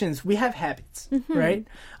musicians, we have habits, right?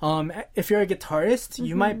 If you're a guitarist,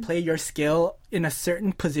 you might play your scale in a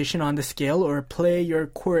certain position on the scale, or play your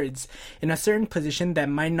chords in a certain position that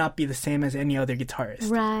might not be the same as any other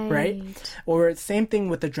guitarist, right? Or same thing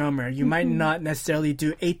with the drummer. You might not necessarily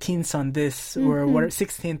do 18ths on this or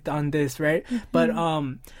 16th on this, right? But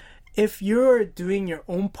if you're doing your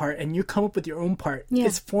own part and you come up with your own part,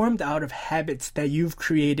 it's formed out of habits that you've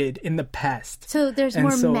created in the past. So there's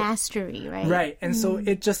more mastery, right? Right. And so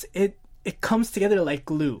it comes together like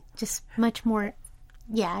glue. Just much more,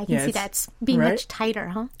 I can see that's being much tighter,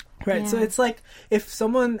 huh? Right. Yeah. So it's like if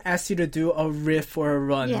someone asks you to do a riff or a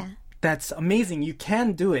run, that's amazing. You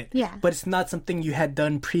can do it. Yeah. But it's not something you had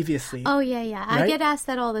done previously. Oh, yeah. Right? I get asked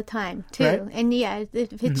that all the time, too. Right? And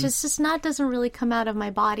if it just not doesn't really come out of my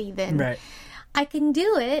body, then I can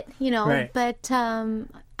do it, but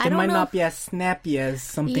I don't know. It might not be as snappy as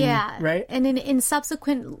something, right? And in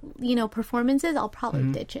subsequent, performances, I'll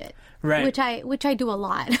probably ditch it. Right. Which I do a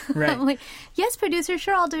lot. Right. I'm like, yes, producer,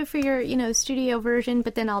 sure, I'll do it for your, studio version,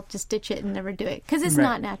 but then I'll just ditch it and never do it because it's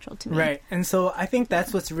not natural to me. Right. And so I think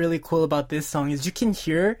that's what's really cool about this song is you can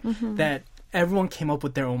hear that everyone came up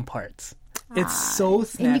with their own parts. It's so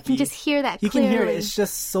snappy. And you can just hear that clearly. You can hear it. It's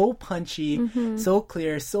just so punchy, so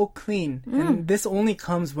clear, so clean. And this only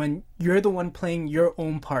comes when you're the one playing your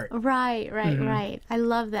own part. Right. I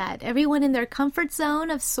love that. Everyone in their comfort zone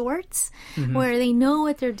of sorts, where they know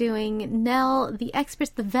what they're doing. Now, the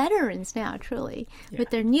experts, the veterans now, truly. Yeah. With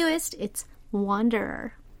their newest, it's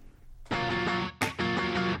Wanderer.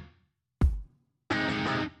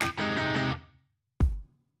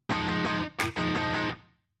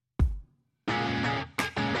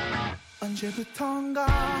 언제부턴가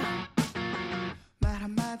말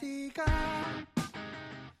한마디가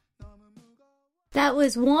That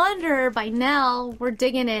was Wanderer by Nell. We're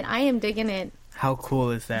digging it. I am digging it. How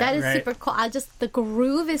cool is that? That is super cool. The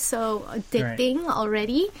groove is so addicting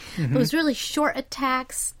already. Those really short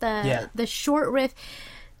attacks, the short riff,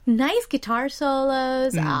 nice guitar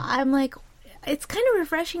solos. I'm like, it's kind of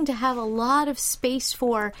refreshing to have a lot of space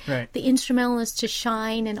for the instrumentalist to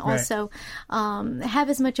shine and also have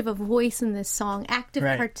as much of a voice in this song, active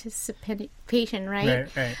participation, right?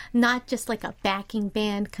 Not just like a backing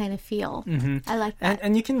band kind of feel. I like that.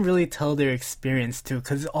 And you can really tell their experience too,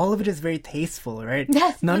 because all of it is very tasteful, right?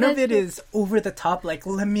 Yes, None of it is over the top, like,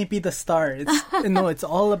 let me be the star. No, it's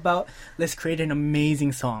all about, let's create an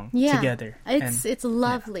amazing song together. It's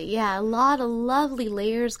lovely. A lot of lovely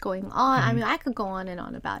layers going on. I mean, I could go on and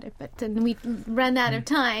on about it, but then we run out of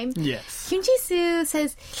time. Yes. Kim Ji-soo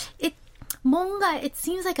says, it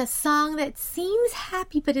seems like a song that seems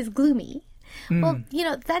happy but is gloomy. Well,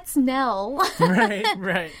 that's Nell.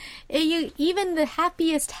 Right. Even the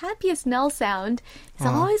happiest Nell sound is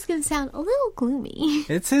always going to sound a little gloomy.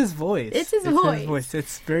 It's his voice. It's his voice.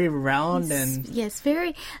 It's very round and... Yes,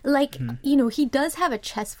 very, like, he does have a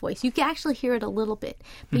chest voice. You can actually hear it a little bit,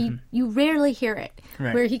 but you rarely hear it.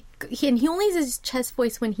 Right. Where he only uses his chest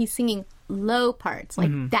voice when he's singing low parts,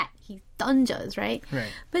 like that. He dunjas, right?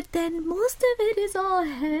 But then most of it is all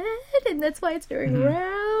head, and that's why it's very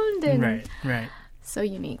round and so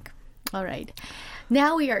unique. All right.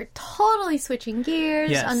 Now we are totally switching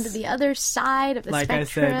gears onto the other side of the spectrum. Like I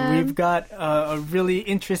said, we've got a really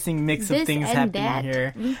interesting mix of things happening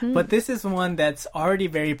here. But this is one that's already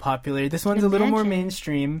very popular. This one's a little more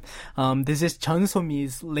mainstream. This is Jeon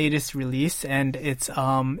So-mi's latest release, and it's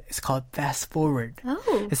called Fast Forward.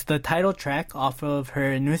 Oh. It's the title track off of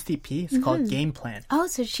her newest EP. It's called Game Plan. Oh,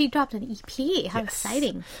 so she dropped an EP. How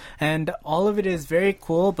exciting. And all of it is very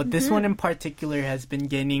cool, but this one in particular has been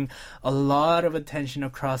gaining a lot of attention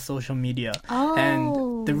across social media.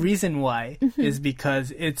 And the reason why is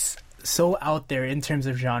because it's so out there in terms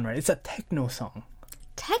of genre. It's a techno song.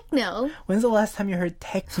 Techno? When's the last time you heard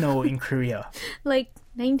techno in Korea? Like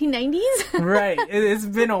 1990s? Right. It's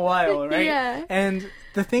been a while, right? Yeah. And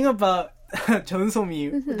the thing about Jeon So-mi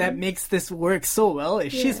that makes this work so well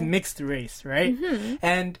is she's mixed race, right?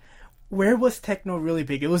 And where was techno really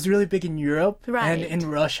big? It was really big in Europe and in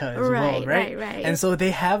Russia as well, right? And so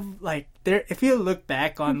they have if you look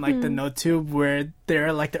back on like the NoTube where there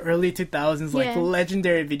are like the early 2000s like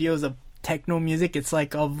legendary videos of techno music, it's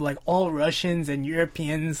like of like all Russians and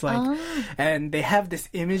Europeans and they have this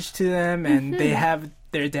image to them and they have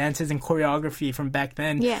their dances and choreography from back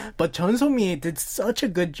then. But Jeon So-mi did such a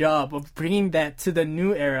good job of bringing that to the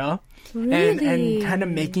new era. Really? And kind of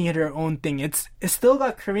making it her own thing. It's still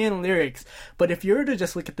got Korean lyrics, but if you were to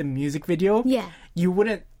just look at the music video, you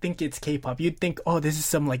wouldn't think it's K-pop. You'd think, oh, this is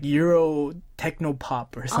some like Euro techno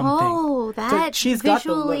pop or something. Oh, that so she's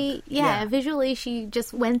visually, got the look. Visually she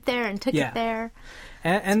just went there and took it there.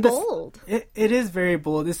 And it's bold. It is very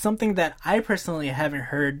bold. It's something that I personally haven't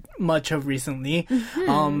heard much of recently.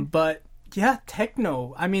 But yeah,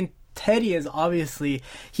 techno. I mean, Teddy is obviously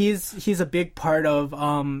he's a big part of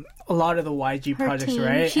a lot of the YG her projects, team.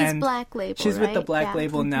 right? She's Black Label. She's with the Black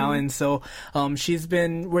Label now, and so she's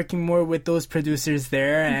been working more with those producers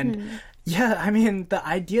there, and Yeah, I mean, the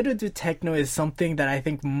idea to do techno is something that I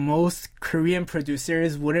think most Korean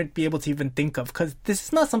producers wouldn't be able to even think of, because this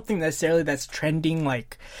is not something necessarily that's trending,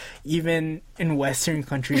 like, even in Western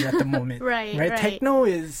countries at the moment. Right. Techno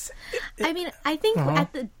is... I mean, I think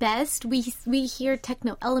at the best, we hear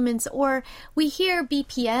techno elements, or we hear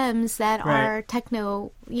BPMs that are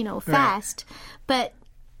techno, fast, but...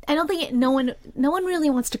 I don't think no one really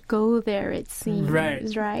wants to go there, it seems,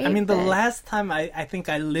 right? I mean, the last time I think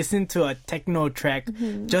I listened to a techno track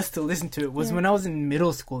just to listen to it was when I was in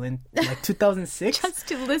middle school in like 2006. Just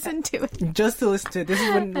to listen to it. Just to listen to it. This is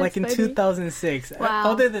when, like, in 2006. Wow.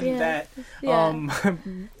 Other than that,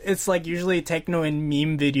 it's like usually techno in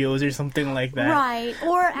meme videos or something like that. Right.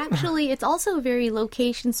 Or actually, it's also very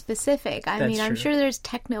location specific. I mean, I'm true. sure there's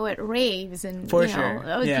techno at raves and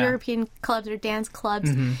European clubs or dance clubs.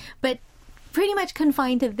 But pretty much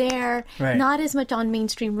confined to there, not as much on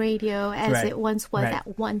mainstream radio as it once was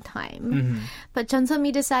at one time. But Chun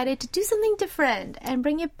So-mi decided to do something different and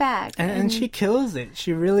bring it back. And she kills it.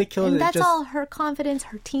 She really kills it. And that's all her confidence,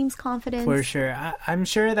 her team's confidence. For sure. I'm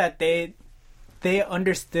sure that they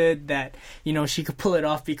understood that, she could pull it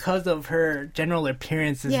off because of her general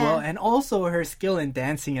appearance as well, and also her skill in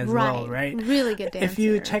dancing as well, right? Really good dancer. If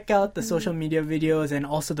you check out the social media videos and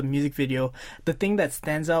also the music video, the thing that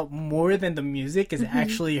stands out more than the music is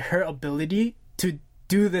actually her ability to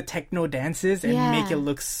do the techno dances and make it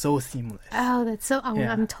look so seamless. Oh, that's so...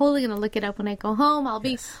 I'm totally going to look it up when I go home. I'll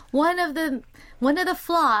be one of the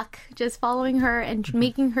flock just following her and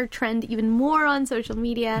making her trend even more on social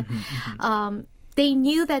media. They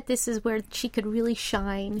knew that this is where she could really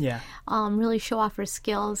shine, really show off her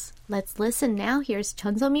skills. Let's listen now. Here's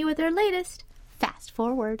Chun So-mi with her latest, Fast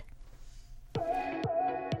Forward.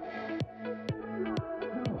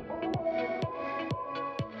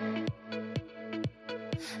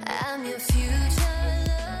 I'm your future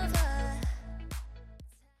lover.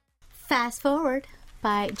 Fast Forward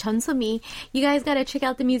by Chun So-mi. You guys gotta check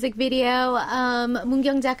out the music video.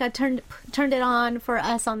 Moon-kyung Jaka turned it on for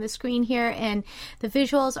us on the screen here, and the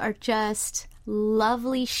visuals are just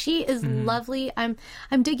lovely. She is lovely. I'm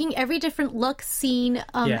digging every different look, scene,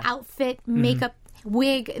 outfit, makeup,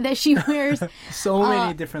 wig that she wears. So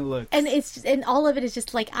many different looks, and all of it is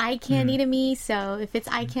just like eye candy to me. So if it's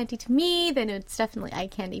eye candy to me, then it's definitely eye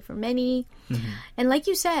candy for many. And like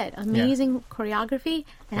you said, amazing choreography,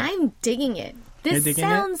 and I'm digging it. This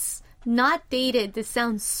sounds not dated. This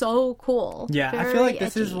sounds so cool. Yeah, Very I feel like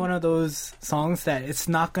this edgy. is one of those songs that it's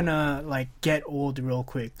not gonna like get old real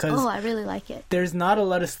quick. I really like it. There's not a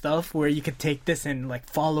lot of stuff where you could take this and like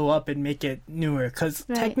follow up and make it newer. Because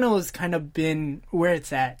techno has kind of been where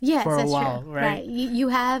it's at for a while, true. right? You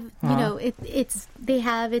have, they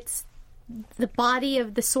have the body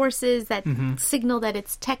of the sources that signal that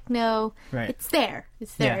it's techno. Right. It's there.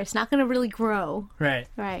 Yeah. It's not going to really grow. Right.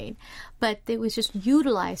 But it was just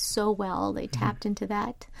utilized so well. They tapped into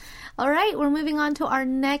that. All right, we're moving on to our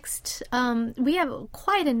next. We have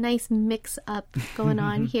quite a nice mix-up going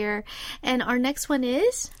on here. And our next one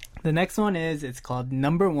is? The next one it's called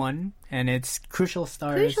Number One, and it's Crucial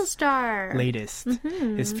Star's latest.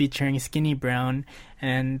 It's featuring Skinny Brown,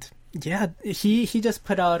 and yeah, he just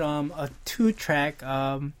put out a 2-track.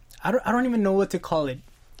 I don't even know what to call it.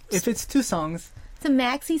 If it's 2 songs. It's a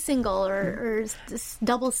maxi single or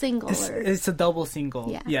double single. It's a double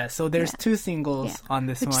single. Yeah. So there's 2 singles on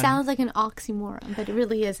this one. Which sounds like an oxymoron, but it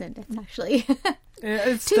really isn't. It's actually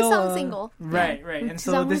it's 2-song single. Right. And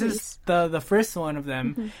so this is the first one of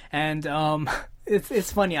them. And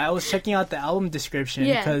it's funny. I was checking out the album description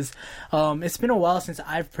because it's been a while since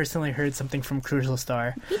I've personally heard something from Crucial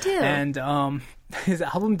Star. Me too. And his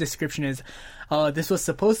album description is, this was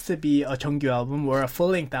supposed to be a 정규 album or a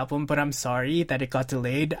full-length album, but I'm sorry that it got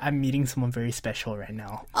delayed. I'm meeting someone very special right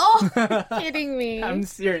now. Oh, kidding me. I'm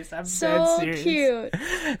serious. I'm so dead serious. Cute.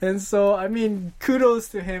 And so, I mean, kudos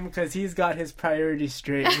to him because he's got his priorities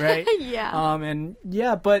straight, right?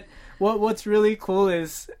 But what's really cool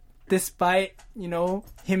is, despite,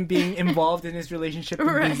 him being involved in his relationship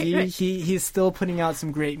with Busy, he's still putting out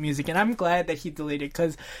some great music. And I'm glad that he delayed it,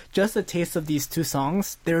 because just a taste of these 2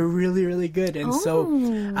 songs, they're really, really good. And so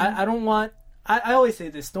I don't want... I always say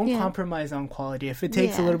this, don't compromise on quality. If it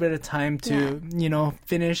takes a little bit of time to,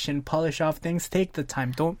 finish and polish off things, take the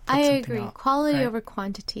time. Don't put something agree. out. Quality over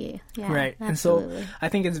quantity. Yeah, right. Absolutely. And so I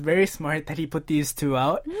think it's very smart that he put these 2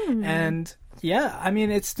 out. And... yeah, I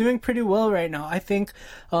mean, it's doing pretty well right now. I think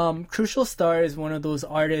Crucial Star is one of those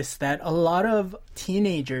artists that a lot of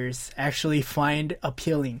teenagers actually find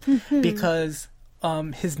appealing because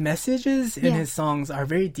his messages in his songs are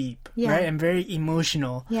very deep, right? And very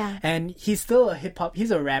emotional. Yeah. And he's still a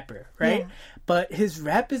he's a rapper, right? Yeah. But his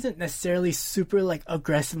rap isn't necessarily super like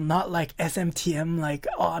aggressive, not like SMTM, like,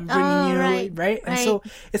 oh, I'm bringing you, right? And so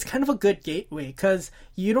it's kind of a good gateway because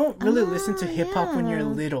you don't really listen to hip hop when you're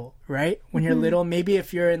little, right? When you're little, maybe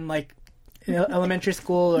if you're in like elementary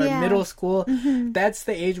school or middle school, that's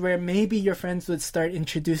the age where maybe your friends would start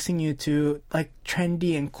introducing you to like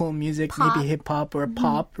trendy and cool music, maybe hip hop or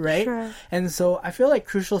pop, right? Sure. And so I feel like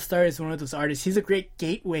Crucial Star is one of those artists. He's a great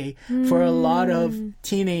gateway for a lot of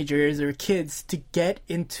teenagers or kids to get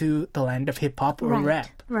into the land of hip hop or rap.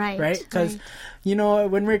 Right. Because, you know,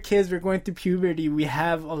 when we're kids, we're going through puberty, we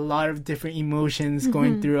have a lot of different emotions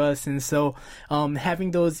going through us. And so having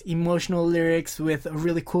those emotional lyrics with a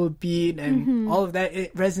really cool beat and all of that,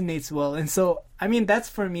 it resonates well. And so, I mean, that's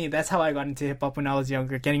for me. That's how I got into hip hop when I was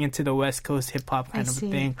younger, getting into the West Coast hip hop kind of a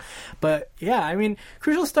thing. But yeah, I mean,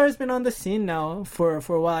 Crucial Star's been on the scene now for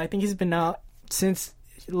a while. I think he's been out since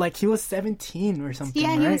like he was 17 or something. Yeah,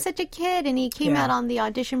 right? he was such a kid, and he came out on the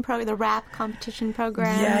audition program, the rap competition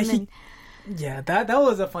program. Yeah, that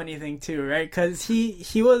was a funny thing too, right? Because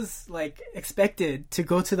he was like expected to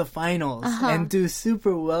go to the finals and do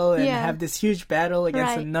super well and have this huge battle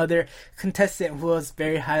against another contestant who was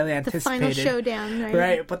very highly anticipated. The final showdown, right?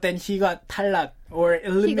 Right, but then he got 탈락 or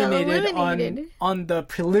eliminated. On the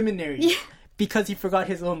preliminary. Yeah. Because he forgot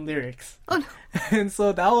his own lyrics. Oh no. And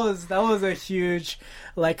so that was a huge,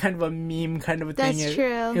 like, kind of a meme kind of a thing. That's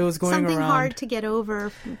true. It was going Something around. hard to get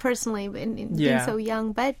over, personally, in being so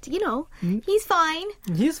young. But, you know, he's fine.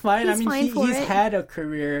 He's fine. I mean, he's it. had a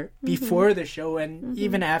career before the show, and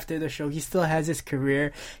even after the show, he still has his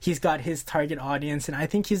career. He's got his target audience, and I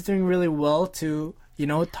think he's doing really well to, you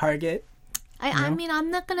know, target. I mean,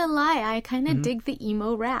 I'm not gonna lie. I kind of dig the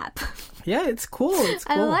emo rap. Yeah, it's cool. It's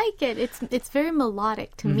cool. I like it. It's very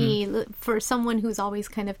melodic to me for someone who's always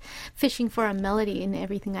kind of fishing for a melody in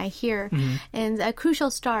everything I hear. And a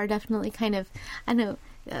Crucial Star definitely kind of, I know,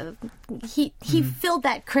 he filled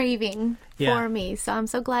that craving for me. So I'm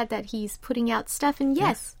so glad that he's putting out stuff. And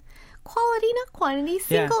yes. Quality, not quantity.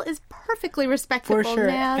 Single is perfectly respectable for sure.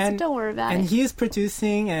 now, so don't worry about it. And he is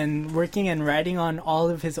producing and working and writing on all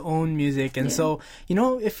of his own music. And so, you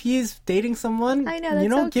know, if he's dating someone, I know, that's you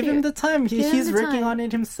know, so give cute. him the time. He's working time. on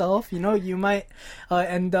it himself. You know, you might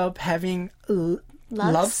end up having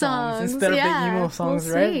love songs instead of the emo songs,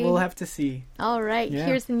 right? We'll have to see. All right,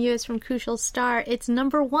 here's the newest from Crucial Star. It's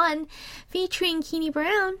number 1, featuring Kenny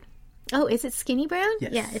Brown. Oh, is it Skinny Brown?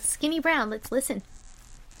 Yes. Yeah, it's Skinny Brown. Let's listen.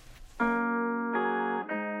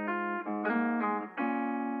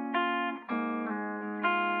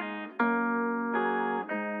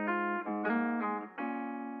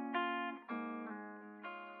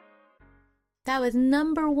 That was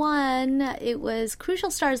number 1. It was Crucial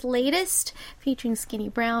Star's latest, featuring Skinny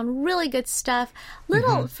Brown. Really good stuff.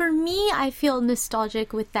 For me, I feel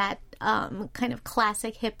nostalgic with that kind of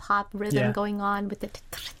classic hip hop rhythm going on with the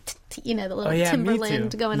you know, the little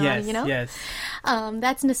Timberland going on, you know? Yes.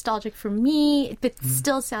 That's nostalgic for me, but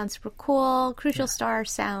still sounds super cool. Crucial Star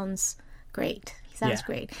sounds great. He sounds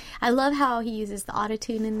great. I love how he uses the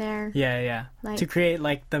autotune in there. Yeah. Like, to create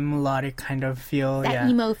like the melodic kind of feel. That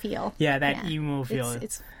emo feel. Yeah, that emo feel.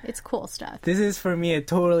 It's cool stuff. This is for me,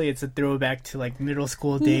 it's a throwback to like middle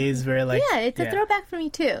school days where like... Yeah, it's a throwback for me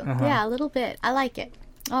too. Yeah, a little bit. I like it.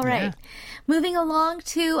 All right. Moving along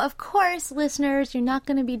to, of course, listeners, you're not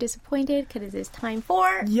going to be disappointed because it is time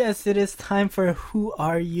for... Yes, it is time for Who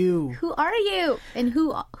Are You? Who are you? And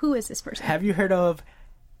who is this person? Have you heard of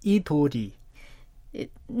Idori?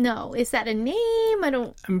 No. Is that a name?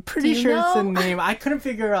 I'm pretty sure it's a name. I couldn't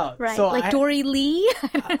figure out. Right. So like Dory Lee?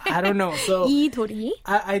 I don't know. So Idori?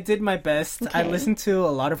 I did my best. Okay. I listened to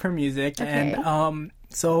a lot of her music. Okay. And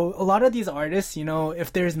so a lot of these artists, you know,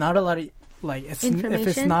 if there's not a lot of... Like, if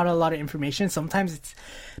it's not a lot of information, sometimes it's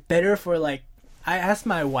better for, like, I asked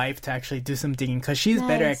my wife to actually do some digging because she's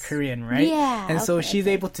better at Korean, right? Yeah. And so she's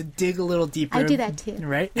able to dig a little deeper. I do that too.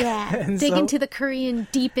 Right? Yeah. Dig into the Korean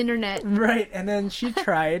deep internet. Right. And then she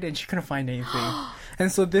tried and she couldn't find anything.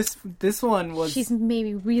 And so this one was... She's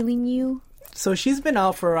maybe really new. So she's been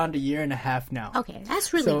out for around 1.5 years now. Okay.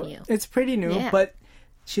 That's really new. It's pretty new, but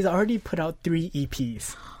she's already put out 3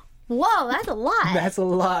 EPs. Whoa, that's a lot. That's a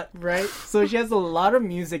lot, right? So she has a lot of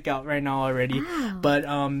music out right now already, but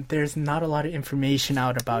there's not a lot of information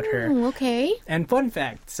out about her. Okay. And fun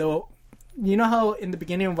fact, so you know how in the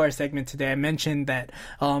beginning of our segment today I mentioned that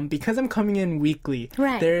because I'm coming in weekly,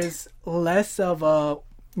 there's less of a,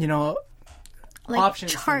 you know,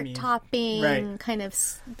 options for me. chart topping, Right. kind of.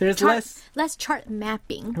 There's less chart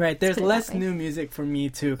mapping. Right, there's Let's put it less that way. new music for me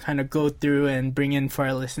to kind of go through and bring in for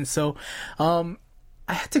our listen. So,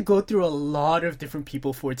 I had to go through a lot of different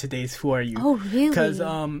people for today's Who Are You? Oh, really? Because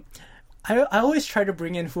I always try to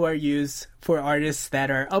bring in Who Are Yous for artists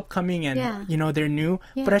that are upcoming and Yeah. they're new.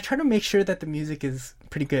 Yeah. But I try to make sure that the music is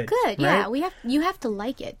pretty good. Good, right? yeah. You have to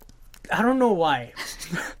like it. I don't know why,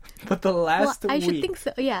 but the last I week, should think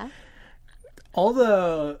so. Yeah. all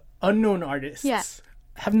the unknown artists Yeah.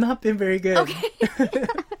 have not been very good. Okay.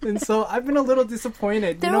 And so I've been a little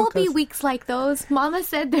disappointed. There you know, will be 'cause- weeks like those. Mama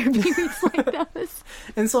said there'd be weeks like those.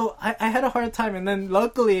 And so I had a hard time, and then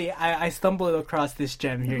luckily I stumbled across this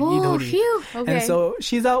gem here, Oh, Idori. phew. Okay. And so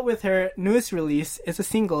she's out with her newest release. It's a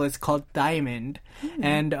single. It's called Diamond. Hmm.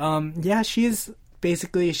 And she's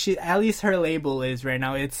basically at least her label is right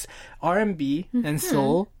now. It's R&B and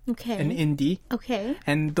soul Mm-hmm. Okay. and indie. Okay.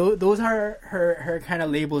 And those are her kind of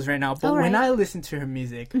labels right now. But All when right. I listen to her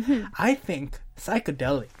music, I think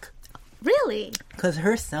psychedelic. Really? Because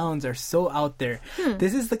her sounds are so out there.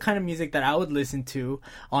 This is the kind of music that I would listen to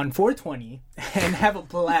on 420 and have a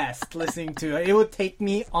blast listening to. It would take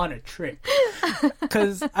me on a trip.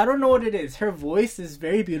 Because I don't know what it is. Her voice is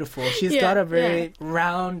very beautiful. She's got a very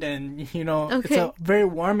round and, it's Okay. a very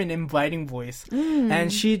warm and inviting voice.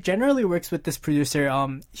 And she generally works with this producer.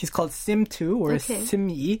 He's called Sim2 or Okay.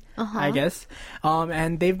 Sim-E, I guess.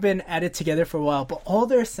 And they've been at it together for a while. But all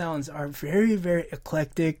their sounds are very, very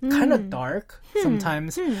eclectic, kind of dark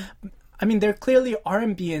sometimes. I mean, they're clearly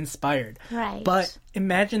R&B inspired. Right. But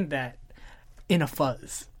imagine that in a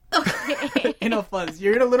fuzz. Okay. In a fuzz.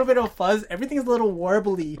 You're in a little bit of a fuzz. Everything's a little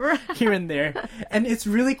warbly here and there. And it's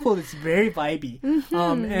really cool. It's very vibey.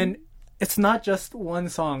 And it's not just one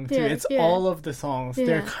song, too. Yeah, It's yeah. all of the songs.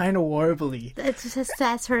 They're Yeah. kind of warbly.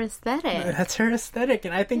 That's her aesthetic. That's her aesthetic,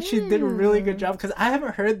 and I think she did a really good job because I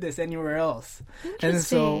haven't heard this anywhere else. And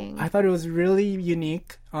so Interesting. I thought it was really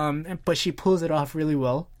unique, but she pulls it off really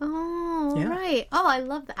well. Oh, Yeah. right. Oh, I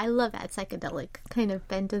love that. I love that psychedelic kind of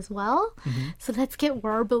bent as well. Mm-hmm. So let's get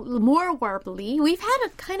more warbly. We've had a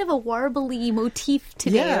kind of a warbly motif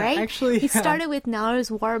today, Yeah, right? actually, We yeah. started with Nao's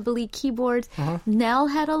warbly keyboards. Nell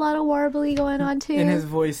had a lot of warbly going on too. In his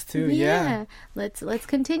voice too, yeah. Let's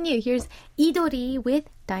continue. Here's Idori with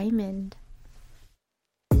Diamond.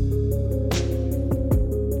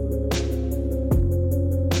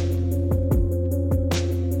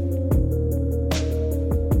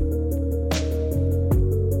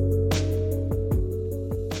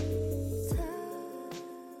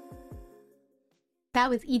 That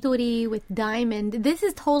was Idori with Diamond. This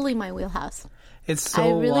is totally my wheelhouse. It's so I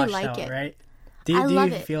really washed like out, it. right? I Do love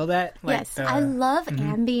you it. feel that? Yes, the- I love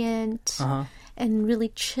ambient Uh-huh. and really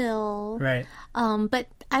chill. Right. But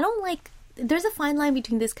I don't like. There's a fine line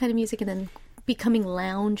between this kind of music and then becoming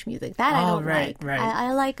lounge music. That I Oh, don't right, like. right.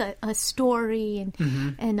 I like a story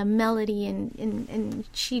and a melody, and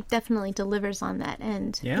she definitely delivers on that.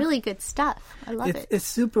 And Yeah. really good stuff. I love it. It's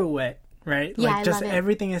super wet, right? Yeah, like I just love it.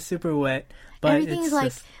 everything is super wet. But Everything it's is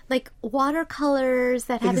like just- watercolors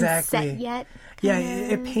that haven't Exactly. set yet. yeah,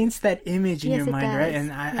 kinda. it paints that image in Yes, your it mind, right? does.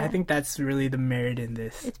 And I Yeah. think that's really the merit in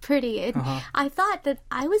this. It's pretty. Uh-huh. I thought that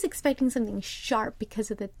I was expecting something sharp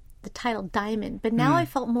because of the title Diamond, but now I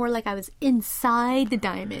felt more like I was inside the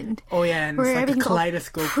diamond. Oh yeah, and Where it's like a everything's all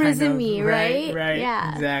kaleidoscope prismy, kind of. right? Right,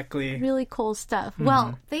 Yeah. exactly. Really cool stuff.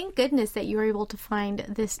 Well, thank goodness that you were able to find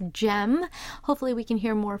this gem. Hopefully we can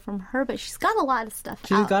hear more from her, but she's got a lot of stuff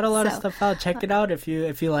She's out, got a lot of so stuff out. Check it out if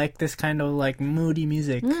you like this kind of like moody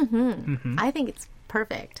music. I think it's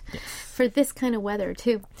perfect for this kind of weather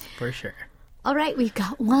too. For sure. All right, we've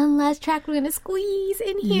got one last track we're going to squeeze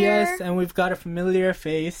in here. Yes, and we've got a familiar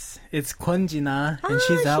face. It's Kwonjina, and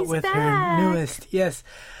she's out she's with back. her newest. Yes.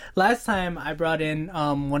 Last time I brought in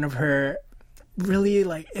one of her really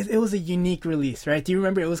like it was a unique release, right? Do you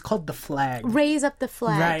remember? It was called The Flag. Raise up the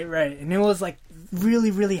flag. Right. And it was like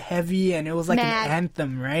really, really heavy, and it was like Mad. an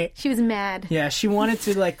anthem, right? She was mad. Yeah, she wanted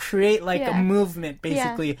to like create like Yeah. a movement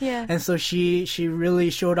basically. Yeah. And so she really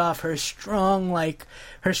showed off her strong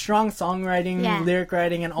songwriting, Yeah. lyric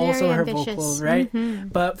writing, and also Very her ambitious. vocals, right?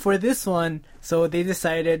 But for this one, so they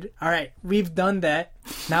decided, all right, we've done that.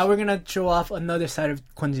 Now we're gonna show off another side of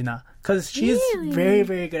Kwonjina. Because she's Really? very,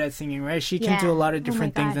 very good at singing, right? She can Yeah. do a lot of Oh my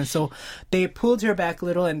different things. And gosh. so they pulled her back a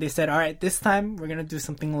little and they said, all right, this time we're going to do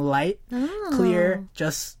something light, clear,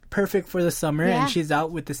 just perfect for the summer. Oh. Yeah. And she's out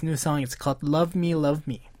with this new song. It's called Love Me, Love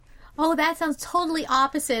Me. Oh, that sounds totally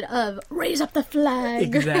opposite of raise up the flag.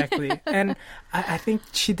 Exactly. And I think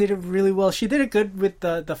she did it really well. She did it good with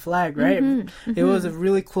the flag, right? It was a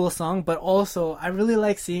really cool song, but also I really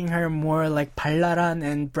like seeing her more like 발랄한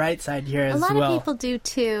and bright side here as well. A lot of people do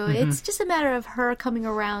too. It's just a matter of her coming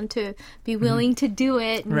around to be willing to do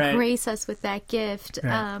it and grace us with that gift.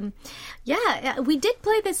 Right. Yeah, we did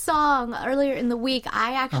play this song earlier in the week.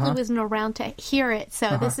 I actually wasn't around to hear it,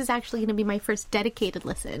 so this is actually going to be my first dedicated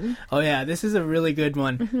listen. Oh yeah, this is a really good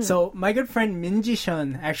one. So my good friend Min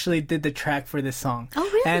Ji-shun actually did the track for this song. Oh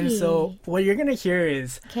really? And so what you're gonna hear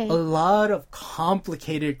is Okay. a lot of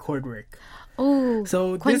complicated chord work. Oh,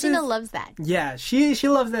 So this Kwon is, loves that. yeah, she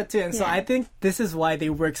loves that too, and so Yeah. I think this is why they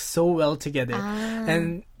work so well together.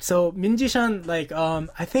 And so Min Ji-shun, like,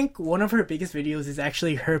 I think one of her biggest videos is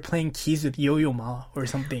actually her playing keys with Yo-Yo Ma or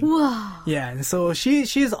something. Wow. Yeah, and so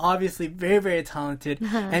she's obviously very, very talented,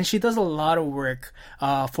 and she does a lot of work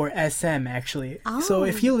for SM actually. So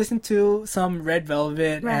if you listen to some Red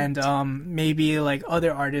Velvet Right. and maybe like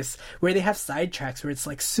other artists where they have side tracks where it's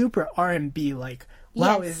like super R&B, like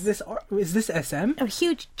wow, Yes. is this SM? A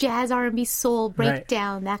huge jazz, R&B, soul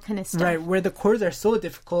breakdown, that kind of stuff. Right, where the chords are so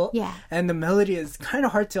difficult, Yeah. and the melody is kind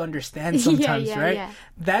of hard to understand sometimes, yeah, right? yeah.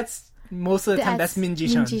 That's most of the time that's Min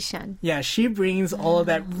Ji-shun. Min Ji-shun. Yeah, she brings all of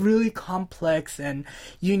that really complex and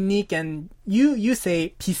unique, and you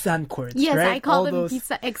say 비싼 chords, Yes, right? I call all them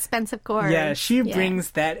expensive chords. Yeah, she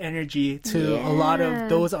brings that energy to a lot of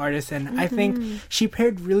those artists, and I think she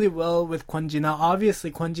paired really well with Kwon-jina.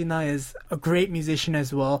 Obviously, Kwon-jina is a great musician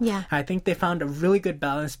as well. Yeah. I think they found a really good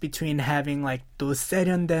balance between having like those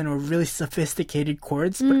serenden or really sophisticated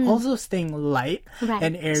chords, but also staying light Right.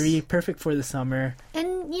 and airy, perfect for the summer. And,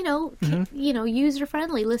 user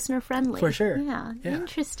friendly, listener friendly. For sure. Yeah, Yeah.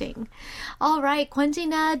 interesting. All right,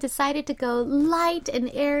 Kwon-jina decided to go light and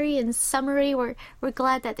airy and summery. We're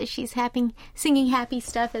glad that she's singing happy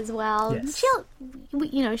stuff as well. Yes.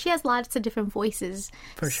 She has lots of different voices.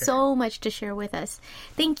 For sure. So much to share with us.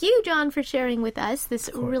 Thank you, John, for sharing with us this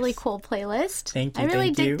really cool playlist. Thank you, I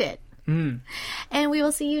really thank you. digged it. And we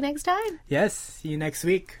will see you next time. Yes, see you next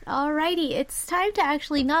week. Alrighty, it's time to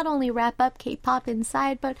actually not only wrap up K-Pop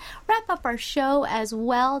Inside, but wrap up our show as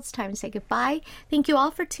well. It's time to say goodbye. Thank you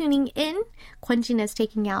all for tuning in. Kwon-jin is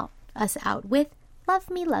taking us out with Love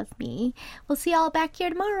Me, Love Me. We'll see y'all back here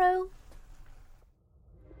tomorrow.